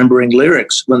stage remembering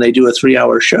lyrics when they do a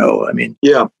 3-hour show. I mean,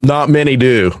 yeah, not many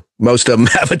do. Most of them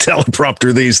have a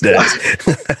teleprompter these days.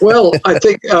 Well, I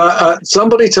think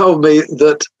somebody told me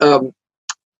that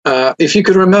if you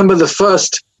could remember the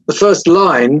first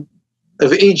line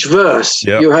of each verse,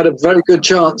 you had a very good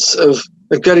chance of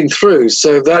getting through.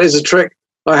 So that is a trick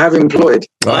I have employed.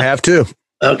 I have too.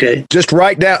 Okay. Just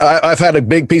write down. I've had a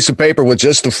big piece of paper with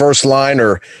just the first line,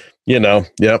 or yep.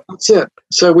 That's it.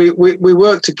 So we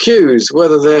work to cues,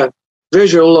 whether they're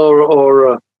visual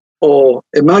or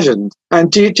imagined.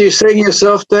 And do you sing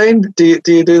yourself, Dane? Do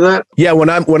you do that? Yeah, when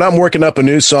I'm working up a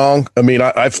new song, I mean,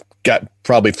 I've got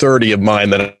probably 30 of mine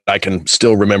that I can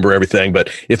still remember everything. But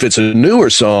if it's a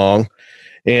newer song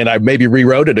and I maybe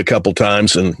rewrote it a couple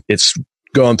times and it's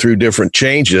gone through different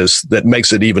changes, that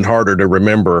makes it even harder to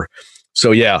remember.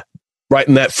 So yeah,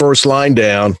 writing that first line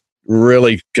down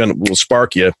really will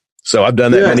spark you. So I've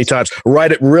done that many times.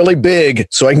 Write it really big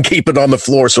so I can keep it on the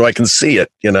floor so I can see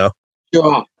it,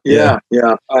 Sure. Yeah.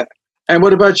 And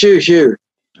what about you, Hugh?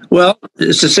 Well,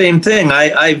 it's the same thing.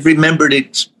 I've remembered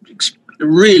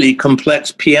really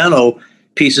complex piano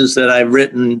pieces that I've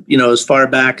written, as far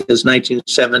back as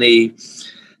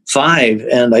 1975,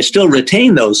 and I still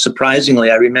retain those.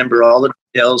 Surprisingly, I remember all the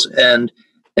details, and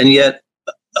yet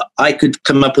I could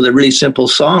come up with a really simple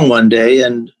song one day,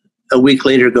 and a week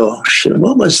later go, oh, shit,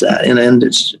 what was that? And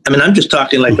it's, I'm just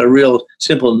talking like a real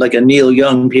simple, like a Neil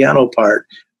Young piano part,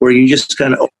 where you just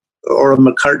kind of, or a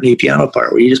McCartney piano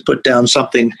part, where you just put down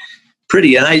something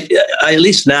pretty. And I at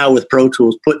least now with Pro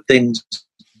Tools, put things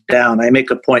down. I make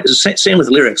a point. It's the same with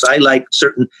lyrics. I like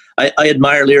I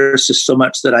admire lyricists so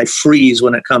much that I freeze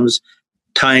when it comes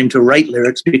time to write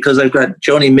lyrics, because I've got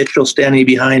Joni Mitchell standing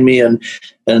behind me and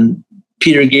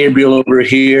Peter Gabriel over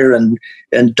here and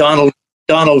Donald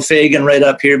Fagen right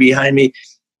up here behind me.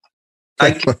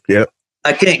 I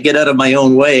can't get out of my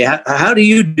own way. How do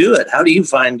you do it? How do you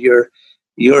find your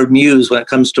muse when it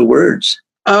comes to words?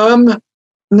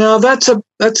 Now that's an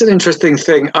interesting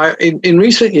thing. In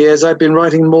recent years, I've been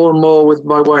writing more and more with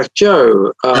my wife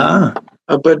Jo,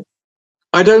 but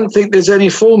I don't think there's any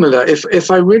formula. If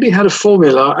I really had a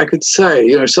formula, I could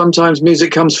say, sometimes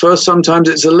music comes first, sometimes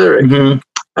it's a lyric,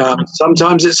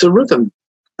 sometimes it's a rhythm.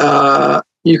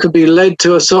 You could be led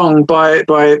to a song by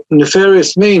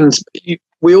nefarious means.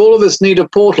 We all of us need a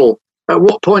portal. At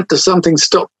what point does something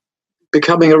stop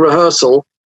becoming a rehearsal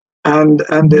and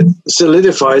it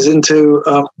solidifies into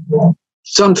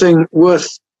something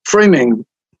worth framing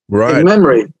in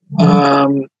memory? I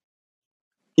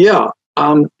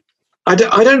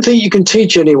don't think you can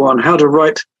teach anyone how to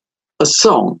write a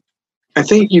song. I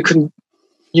think you can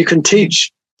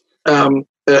teach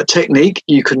technique.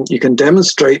 You can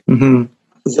demonstrate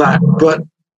that, but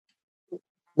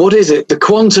what is it? The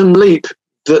quantum leap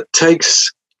that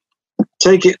takes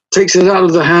it out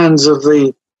of the hands of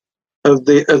the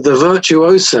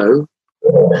virtuoso,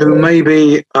 who may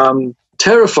be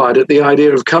terrified at the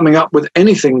idea of coming up with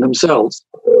anything themselves,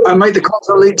 and make the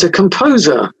quantum leap to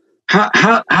composer.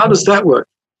 How does that work?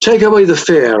 Take away the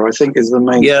fear, I think, is the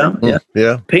main thing.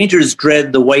 Yeah. Painters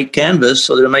dread the white canvas,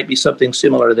 so there might be something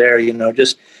similar there.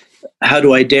 Just how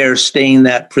do I dare stain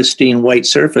that pristine white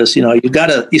surface? You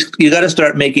gotta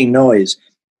start making noise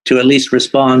to at least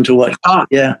respond to what. Oh,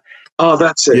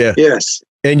 that's it. Yeah. Yes.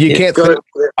 And you can't think,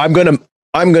 I'm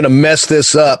gonna mess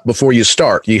this up before you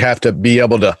start. You have to be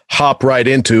able to hop right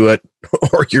into it,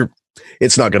 or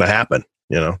it's not going to happen.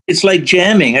 It's like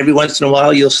jamming. Every once in a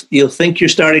while, you'll think you're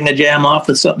starting a jam off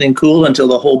with something cool until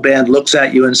the whole band looks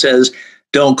at you and says,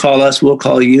 "Don't call us, we'll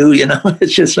call you."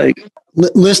 It's just like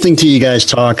listening to you guys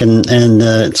talk, and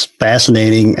it's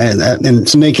fascinating, and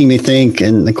it's making me think.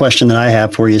 And the question that I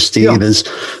have for you, Steve, is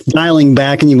dialing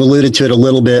back, and you've alluded to it a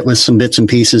little bit with some bits and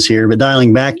pieces here, but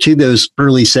dialing back to those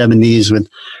early 70s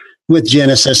with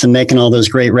Genesis and making all those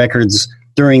great records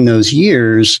during those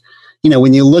years.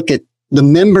 When you look at the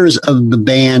members of the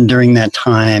band during that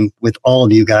time with all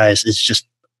of you guys, it's just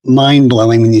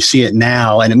mind-blowing when you see it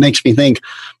now. And it makes me think,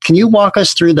 can you walk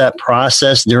us through that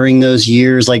process during those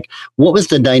years? Like, what was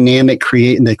the dynamic,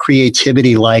 the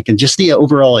creativity like, and just the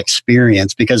overall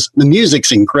experience? Because the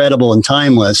music's incredible and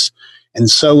timeless and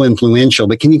so influential,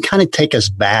 but can you kind of take us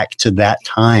back to that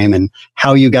time and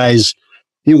how you guys,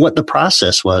 what the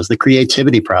process was, the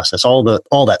creativity process, all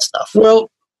that stuff?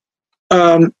 Well,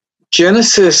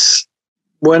 Genesis,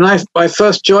 when I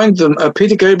first joined them,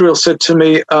 Peter Gabriel said to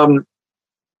me,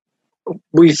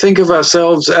 we think of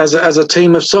ourselves as a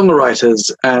team of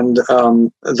songwriters, and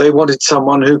they wanted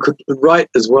someone who could write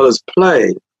as well as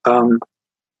play.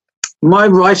 My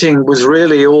writing was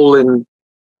really all it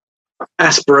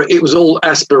was all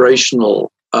aspirational,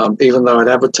 even though I'd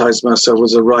advertised myself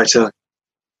as a writer.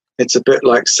 It's a bit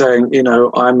like saying,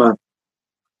 I'm a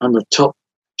top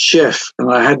chef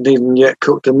and I hadn't even yet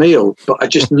cooked a meal, but I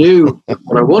just knew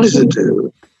what I wanted to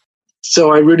do.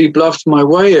 So I really bluffed my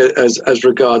way as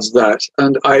regards that.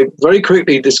 And I very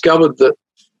quickly discovered that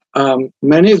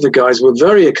many of the guys were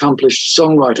very accomplished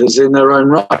songwriters in their own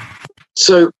right.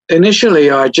 So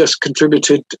initially I just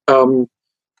contributed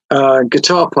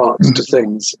guitar parts to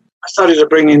things. I started to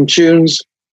bring in tunes,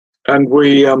 and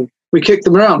we kicked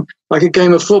them around like a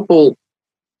game of football.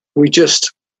 We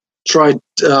just tried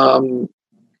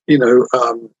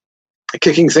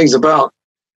kicking things about,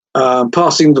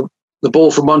 passing the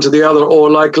ball from one to the other, or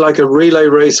like a relay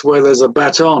race where there's a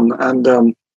baton,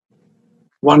 and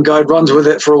one guy runs with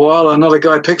it for a while, another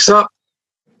guy picks up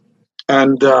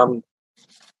and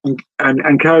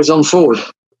carries on forward.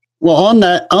 Well, on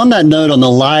that note, on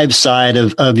the live side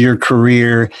of your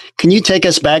career, can you take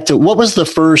us back to what was the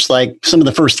first, some of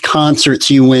the first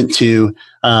concerts you went to,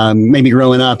 maybe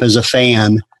growing up as a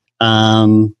fan? I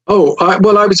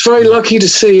was very lucky to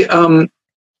see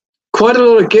quite a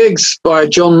lot of gigs by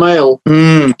John Mayall.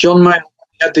 John Mayall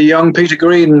had the young Peter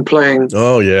Green playing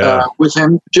with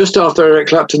him just after Eric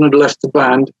Clapton had left the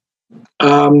band.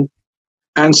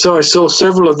 And so I saw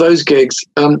several of those gigs.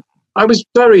 I was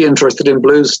very interested in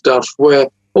blues stuff, where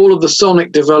all of the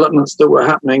sonic developments that were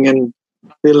happening in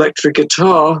the electric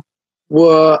guitar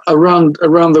were around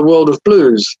the world of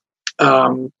blues.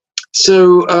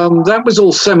 So that was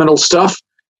all seminal stuff.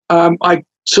 I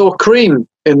saw Cream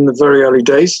in the very early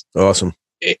days. Awesome.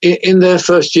 In their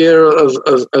first year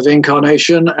of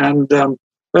incarnation, and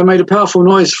they made a powerful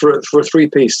noise for a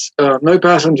three-piece. No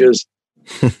passengers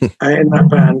in that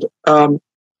band.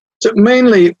 So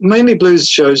mainly blues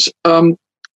shows. At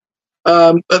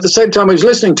the same time, I was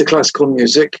listening to classical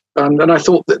music, and I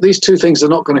thought that these two things are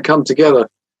not going to come together,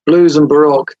 blues and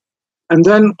Baroque. And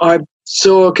then I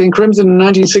saw King Crimson in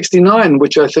 1969,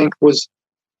 which I think was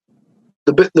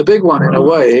the big one in a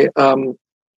way,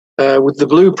 with the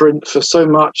blueprint for so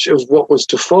much of what was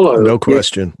to follow. No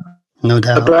question. No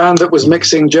doubt. A band that was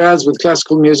mixing jazz with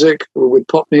classical music, with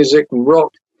pop music and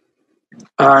rock,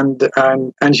 and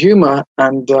humor,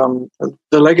 and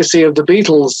the legacy of the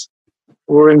Beatles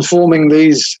were informing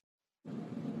these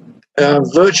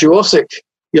virtuosic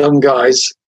young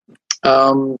guys,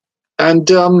 and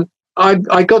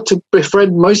I got to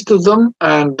befriend most of them,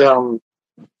 and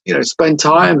spend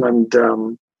time, and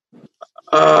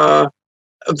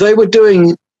they were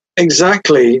doing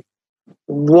exactly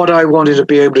what I wanted to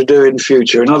be able to do in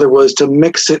future. In other words, to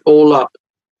mix it all up,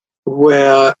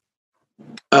 where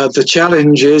the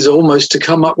challenge is almost to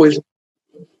come up with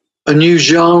a new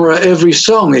genre every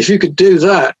song. If you could do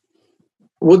that,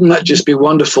 wouldn't that just be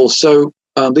wonderful? So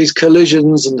these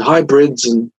collisions and hybrids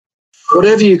and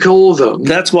whatever you call them.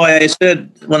 That's why I said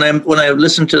when I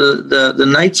listened to the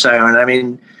Night Siren, I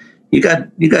mean, you got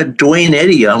Dwayne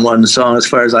Eddy on one song, as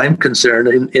far as I'm concerned,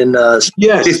 in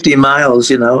yes. 50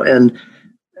 Miles, and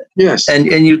yes, and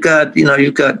you've got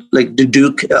like the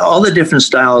Duke. All the different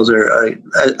styles are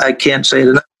I can't say it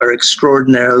enough, are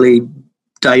extraordinarily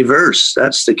diverse.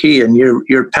 That's the key, and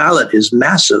your palette is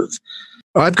massive.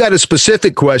 I've got a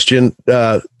specific question,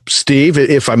 Steve,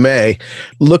 if I may.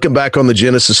 Looking back on the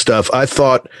Genesis stuff, I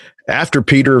thought after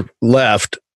Peter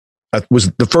left,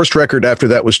 was the first record after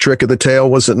that was Trick of the Tail,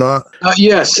 was it not?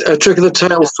 Yes, Trick of the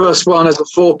Tail, first one as a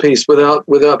 4-piece without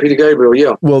Peter Gabriel,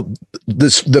 yeah. Well,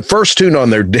 the first tune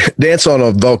on there, Dance on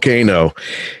a Volcano,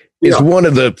 is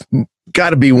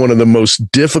got to be one of the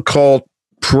most difficult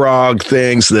prog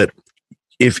things that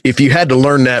if you had to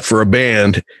learn that for a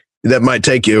band, that might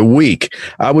take you a week.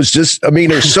 there's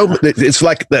so, it's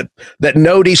like that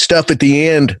notey stuff at the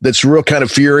end that's real kind of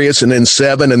furious, and then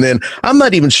 7, and then I'm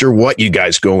not even sure what you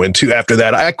guys go into after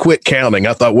that. I quit counting.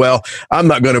 I thought, well, I'm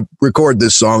not going to record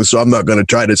this song, so I'm not going to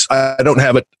try to, I don't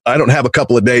have a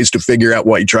couple of days to figure out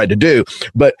what you tried to do.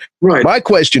 But My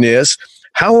question is,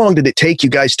 how long did it take you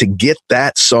guys to get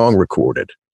that song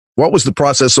recorded? What was the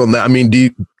process on that? I mean,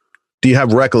 do you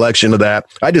have recollection of that?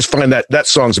 I just find that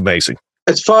song's amazing.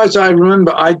 As far as I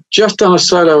remember, I'd just done a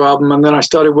solo album, and then I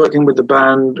started working with the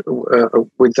band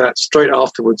with that straight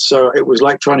afterwards. So it was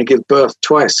like trying to give birth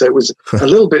twice. So it was a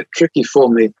little bit tricky for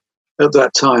me at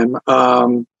that time.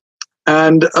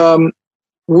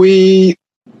 We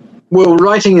were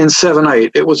writing in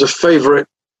 7/8. It was a favorite.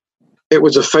 It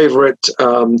was a favorite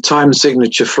time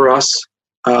signature for us.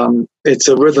 It's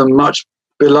a rhythm much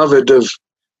beloved of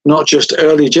not just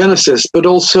early Genesis, but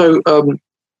also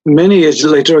many years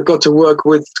later, I got to work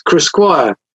with Chris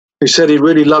Squire, who said he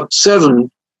really loved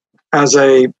 7 as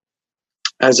a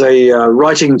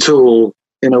writing tool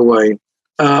in a way.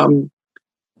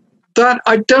 That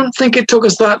I don't think it took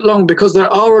us that long, because there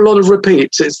are a lot of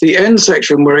repeats. It's the end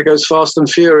section where it goes fast and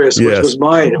furious, which was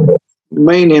my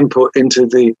main input into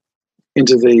the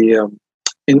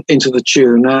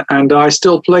tune, and I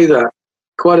still play that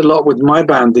quite a lot with my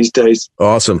band these days.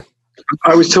 Awesome.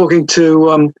 I was talking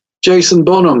to Jason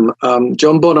Bonham,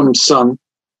 John Bonham's son,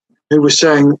 who was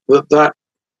saying that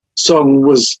song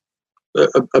was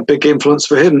a big influence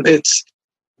for him. It's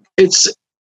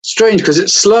strange because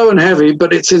it's slow and heavy,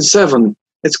 but it's in 7.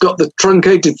 It's got the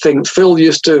truncated thing. Phil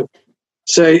used to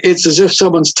say it's as if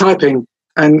someone's typing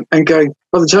and going,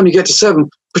 by the time you get to 7,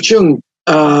 pachung,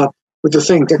 with the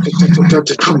thing,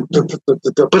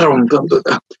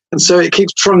 and so it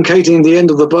keeps truncating the end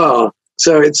of the bar.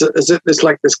 So it's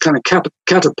like this kind of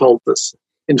catapult that's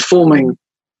informing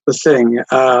the thing.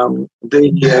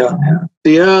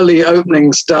 The early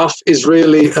opening stuff is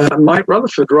really Mike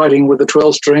Rutherford writing with the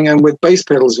 12-string and with bass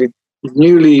pedals. We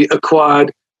newly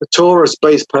acquired the Taurus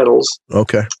bass pedals.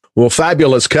 Okay. Well,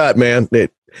 fabulous cut, man.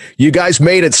 You guys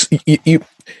made it.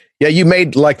 You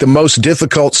made like the most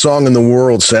difficult song in the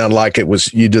world sound like it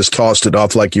was. You just tossed it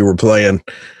off like you were playing,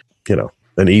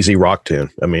 an easy rock tune.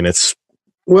 I mean, it's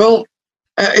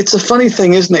a funny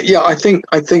thing, isn't it? Yeah, I think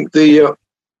the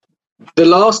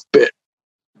last bit,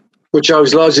 which I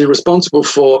was largely responsible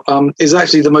for, is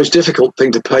actually the most difficult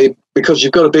thing to play because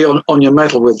you've got to be on your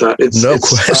metal with that. It's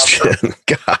question.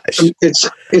 Gosh,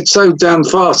 it's so damn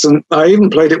fast, and I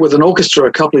even played it with an orchestra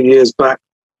a couple of years back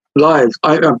live.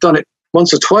 I've done it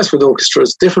once or twice with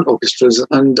orchestras, different orchestras,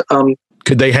 and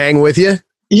could they hang with you?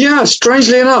 Yeah,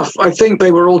 strangely enough, I think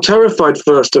they were all terrified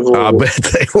first of all. I bet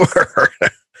they were.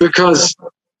 Because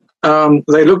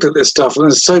they looked at this stuff and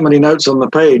there's so many notes on the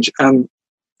page, and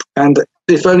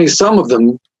if only some of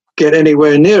them get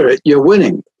anywhere near it, you're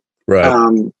winning.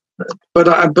 Right. But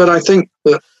I think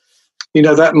that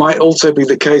that might also be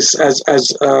the case as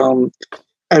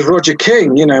Roger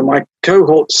King, my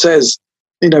cohort says,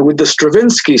 with the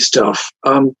Stravinsky stuff,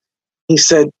 he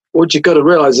said, what you've got to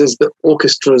realize is that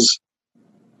orchestras,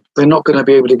 they're not going to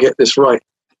be able to get this right.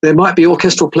 There might be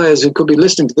orchestral players who could be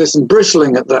listening to this and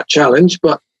bristling at that challenge,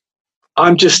 but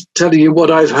I'm just telling you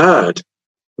what I've heard,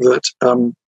 that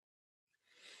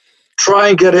try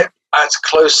and get it as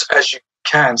close as you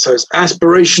can. So it's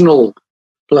aspirational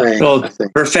playing. Well,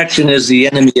 perfection is the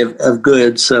enemy of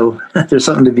good, so there's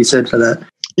something to be said for that.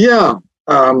 Yeah.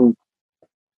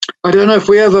 I don't know if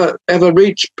we ever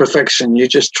reach perfection. You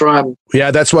just try and...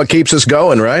 Yeah, that's what keeps us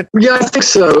going, right? Yeah, I think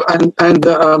so. And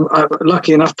I'm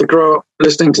lucky enough to grow up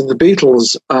listening to the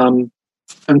Beatles and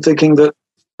thinking that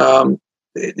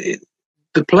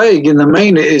the playing in the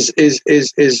main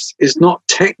is not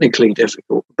technically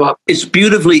difficult, but it's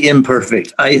beautifully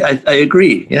imperfect. I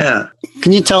agree. Yeah.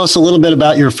 Can you tell us a little bit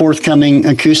about your forthcoming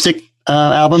acoustic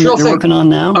album that you're working on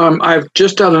now? I've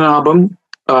just done an album.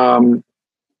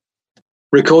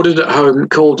 Recorded at home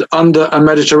called Under a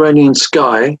Mediterranean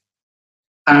Sky,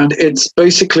 and it's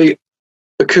basically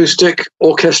acoustic,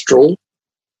 orchestral.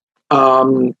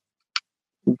 There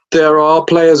are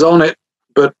players on it,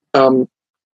 but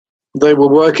they were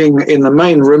working in the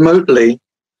main remotely,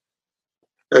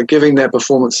 giving their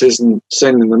performances and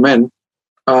sending them in.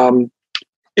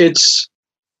 It's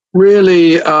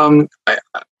really, I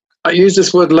used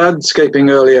this word landscaping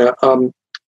earlier,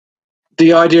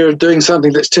 the idea of doing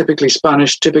something that's typically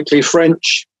Spanish, typically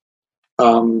French,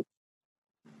 to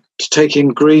take in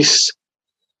Greece,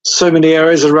 so many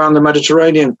areas around the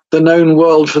Mediterranean, the known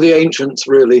world for the ancients,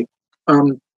 really,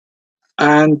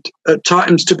 and at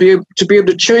times to be able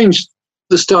to change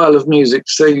the style of music.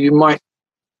 So you might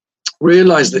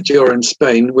realize that you're in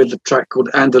Spain with a track called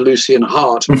Andalusian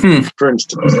Heart, for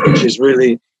instance, which is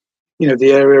really,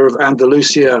 the area of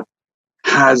Andalusia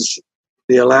has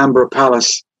the Alhambra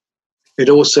Palace. It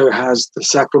also has the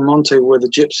Sacromonte, where the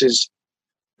gypsies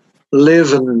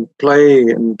live and play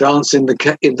and dance in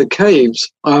the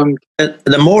caves. And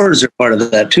the Moors are part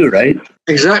of that too, right?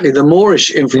 Exactly, the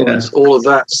Moorish influence, all of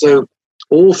that. So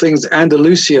all things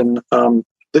Andalusian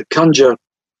that conjure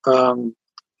the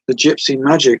gypsy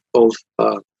magic of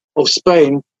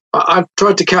Spain. I've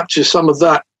tried to capture some of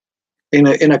that in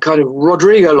a kind of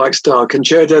Rodrigo-like style,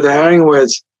 Concerto de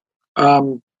Aranjuez,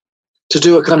 to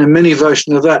do a kind of mini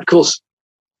version of that. Of course,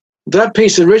 that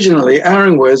piece originally,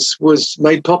 Aranjuez, was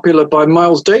made popular by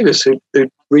Miles Davis, who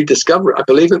rediscovered it. I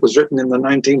believe it was written in the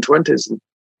 1920s.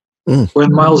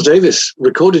 When Miles Davis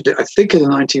recorded it, I think in the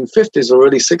 1950s or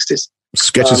early 60s.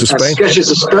 Sketches of Spain.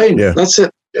 Sketches of Spain. Yeah. That's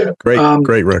it.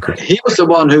 Great record. He was the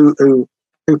one who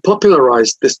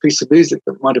popularized this piece of music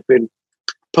that might have been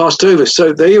passed over.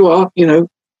 So there you are, an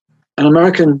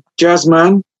American jazz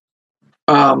man,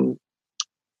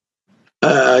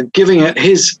 giving it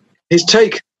his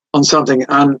take on something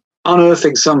and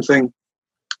unearthing something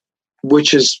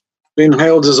which has been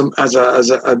hailed as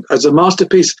a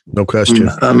masterpiece. No question.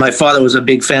 My father was a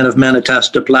big fan of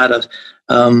Manitas de Plata.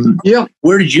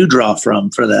 Where did you draw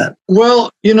from for that?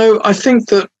 Well, I think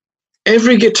that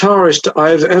every guitarist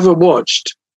I've ever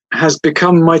watched has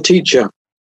become my teacher.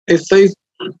 If they've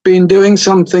been doing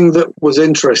something that was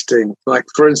interesting, like,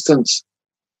 for instance,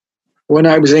 when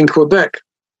I was in Quebec,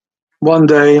 one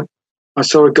day I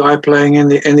saw a guy playing in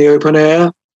the open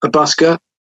air, a busker,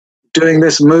 doing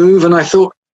this move, and I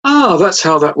thought, that's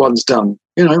how that one's done.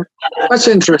 That's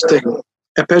interesting.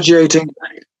 Arpeggiating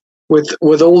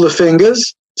with all the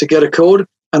fingers to get a chord,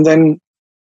 and then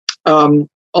on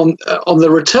the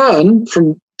return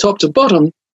from top to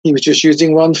bottom, he was just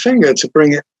using one finger to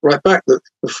bring it right back, the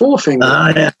forefinger.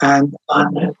 Yeah. And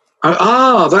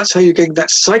that's how you get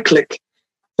that cyclic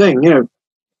thing, you know,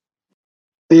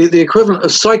 the equivalent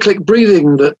of cyclic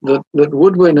breathing that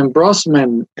woodwind and brass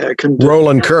men can do.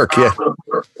 Roland Kirk, yeah.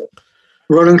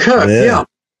 Roland Kirk, yeah.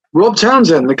 Rob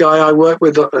Townsend, the guy I work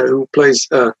with who plays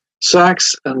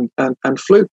sax and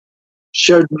flute,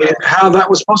 showed me how that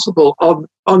was possible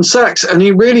on sax, and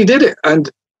he really did it. And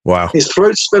wow, his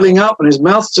throat's filling up and his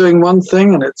mouth's doing one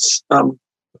thing, and it's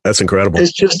that's incredible.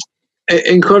 It's just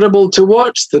incredible to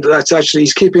watch. That's actually,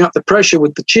 he's keeping up the pressure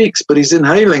with the cheeks, but he's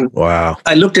inhaling. Wow.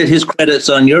 I looked at his credits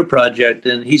on your project,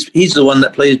 and he's the one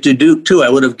that plays duduk too. I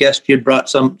would have guessed you'd brought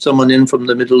someone in from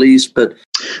the Middle East, but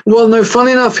well, no.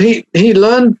 Funny enough, he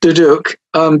learned duduk,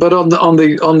 but on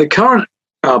the current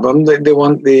album,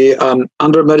 the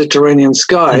Under a Mediterranean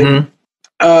Sky.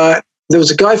 Mm-hmm. There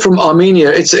was a guy from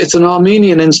Armenia. It's an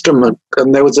Armenian instrument,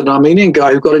 and there was an Armenian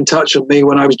guy who got in touch with me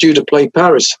when I was due to play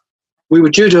Paris. We were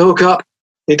due to hook up.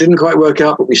 It didn't quite work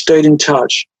out, but we stayed in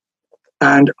touch.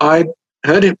 And I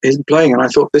heard him playing, and I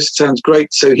thought, this sounds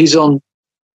great. So he's on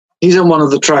one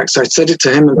of the tracks. I sent it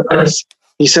to him in Paris.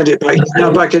 He sent it back. He's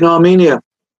now back in Armenia.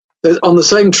 On the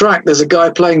same track, there's a guy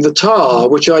playing the tar,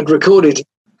 which I'd recorded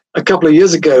a couple of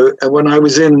years ago when I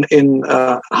was in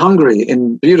Hungary,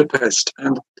 in Budapest.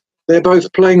 And they're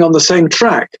both playing on the same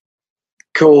track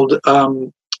called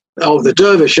the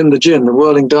Dervish and the Jinn, the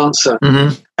Whirling Dancer.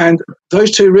 Mm-hmm. And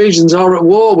those two regions are at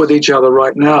war with each other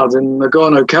right now. In the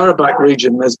Nagorno-Karabakh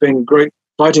region, there's been great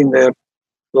fighting there, a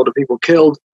lot of people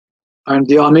killed, and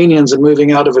the Armenians are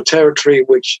moving out of a territory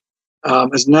which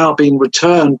has now been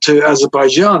returned to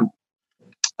Azerbaijan.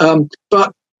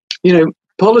 But, you know,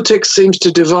 politics seems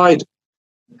to divide,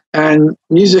 and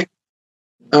music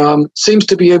seems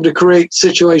to be able to create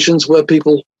situations where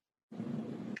people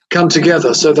come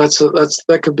together. So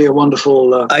that could be a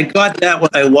wonderful. I got that when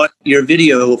I watched your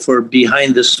video for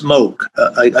Behind the Smoke.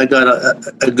 I got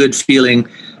a good feeling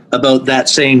about that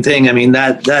same thing. I mean,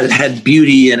 that had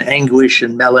beauty and anguish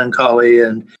and melancholy.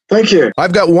 And thank you.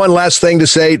 I've got one last thing to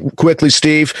say quickly,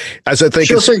 Steve, as I think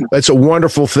it's a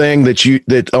wonderful thing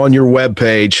that on your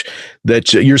webpage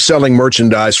that you're selling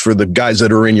merchandise for the guys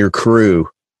that are in your crew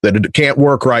that it can't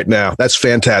work right now. That's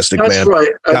fantastic, man. That's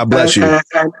right. God bless you. And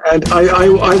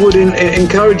I would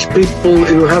encourage people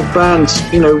who have bands,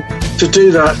 you know, to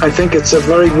do that. I think it's a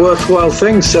very worthwhile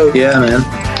thing. So yeah, man.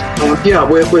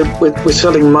 We're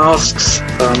selling masks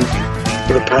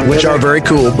for the pandemic, which are very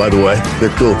cool, by the way. They're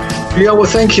cool. Yeah, well,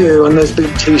 thank you. And there's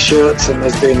been T-shirts and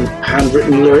there's been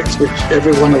handwritten lyrics, which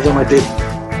every one of them I did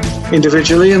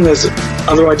individually, and there's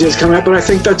other ideas coming up. But I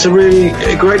think that's a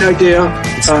great idea.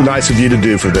 It's nice of you to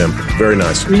do for them. Very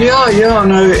nice. Yeah.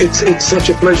 No, it's such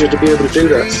a pleasure to be able to do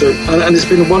that. So, and it's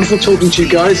been wonderful talking to you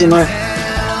guys. And I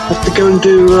have to go and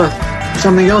do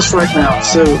something else right now.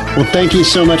 So, well, thank you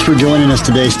so much for joining us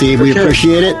today, Steve. We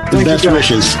appreciate it. The best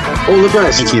wishes. All the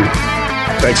best. Thank you.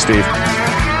 Thanks, Steve.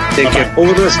 Take care. All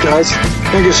the best, guys.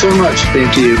 Thank you so much.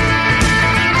 Thank you.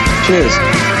 Cheers.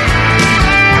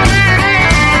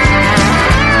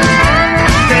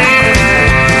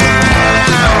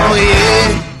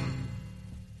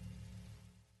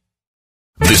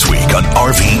 This week on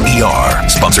RVER,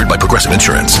 sponsored by Progressive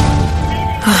Insurance.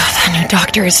 That new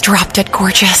doctor is drop dead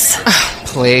gorgeous.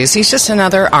 Please, he's just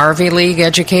another RV League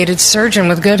educated surgeon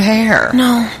with good hair.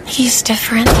 No, he's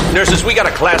different. Nurses, we got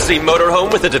a Class C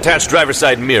motorhome with a detached driver's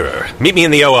side mirror. Meet me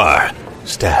in the OR.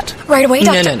 Stat. Right away,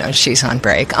 doctor. No, she's on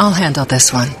break. I'll handle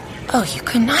this one. Oh, you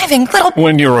conniving little...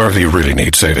 When your RV really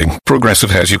needs saving,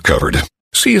 Progressive has you covered.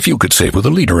 See if you could save with a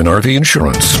leader in RV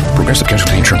insurance. Progressive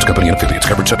Casualty Insurance Company and affiliates,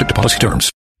 covered subject to policy terms.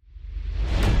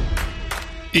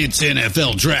 It's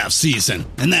NFL draft season,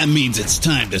 and that means it's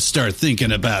time to start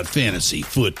thinking about fantasy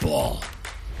football.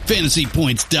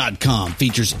 FantasyPoints.com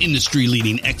features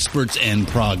industry-leading experts and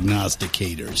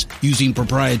prognosticators using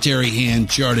proprietary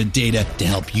hand-charted data to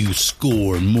help you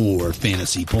score more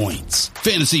fantasy points.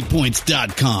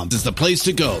 FantasyPoints.com is the place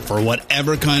to go for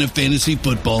whatever kind of fantasy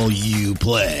football you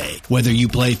play. Whether you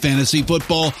play fantasy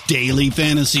football, daily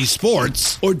fantasy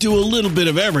sports, or do a little bit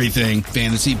of everything,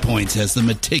 Fantasy Points has the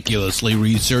meticulously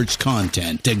researched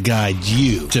content to guide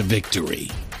you to victory.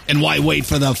 And why wait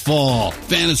for the fall?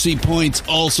 Fantasy Points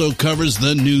also covers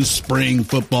the new spring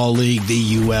football league,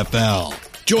 the UFL.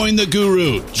 Join the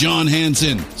guru, John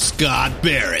Hansen, Scott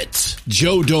Barrett,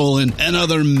 Joe Dolan, and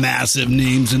other massive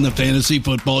names in the fantasy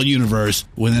football universe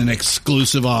with an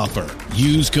exclusive offer.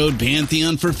 Use code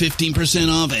Pantheon for 15%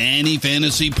 off any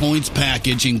Fantasy Points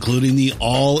package, including the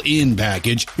all-in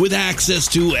package with access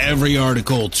to every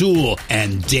article, tool,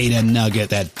 and data nugget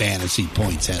that Fantasy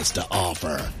Points has to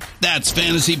offer. That's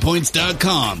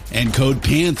fantasypoints.com and code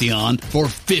Pantheon for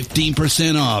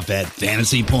 15% off at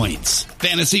Fantasy Points.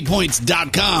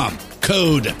 Fantasypoints.com,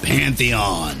 code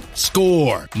Pantheon.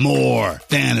 Score more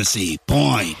fantasy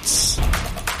points.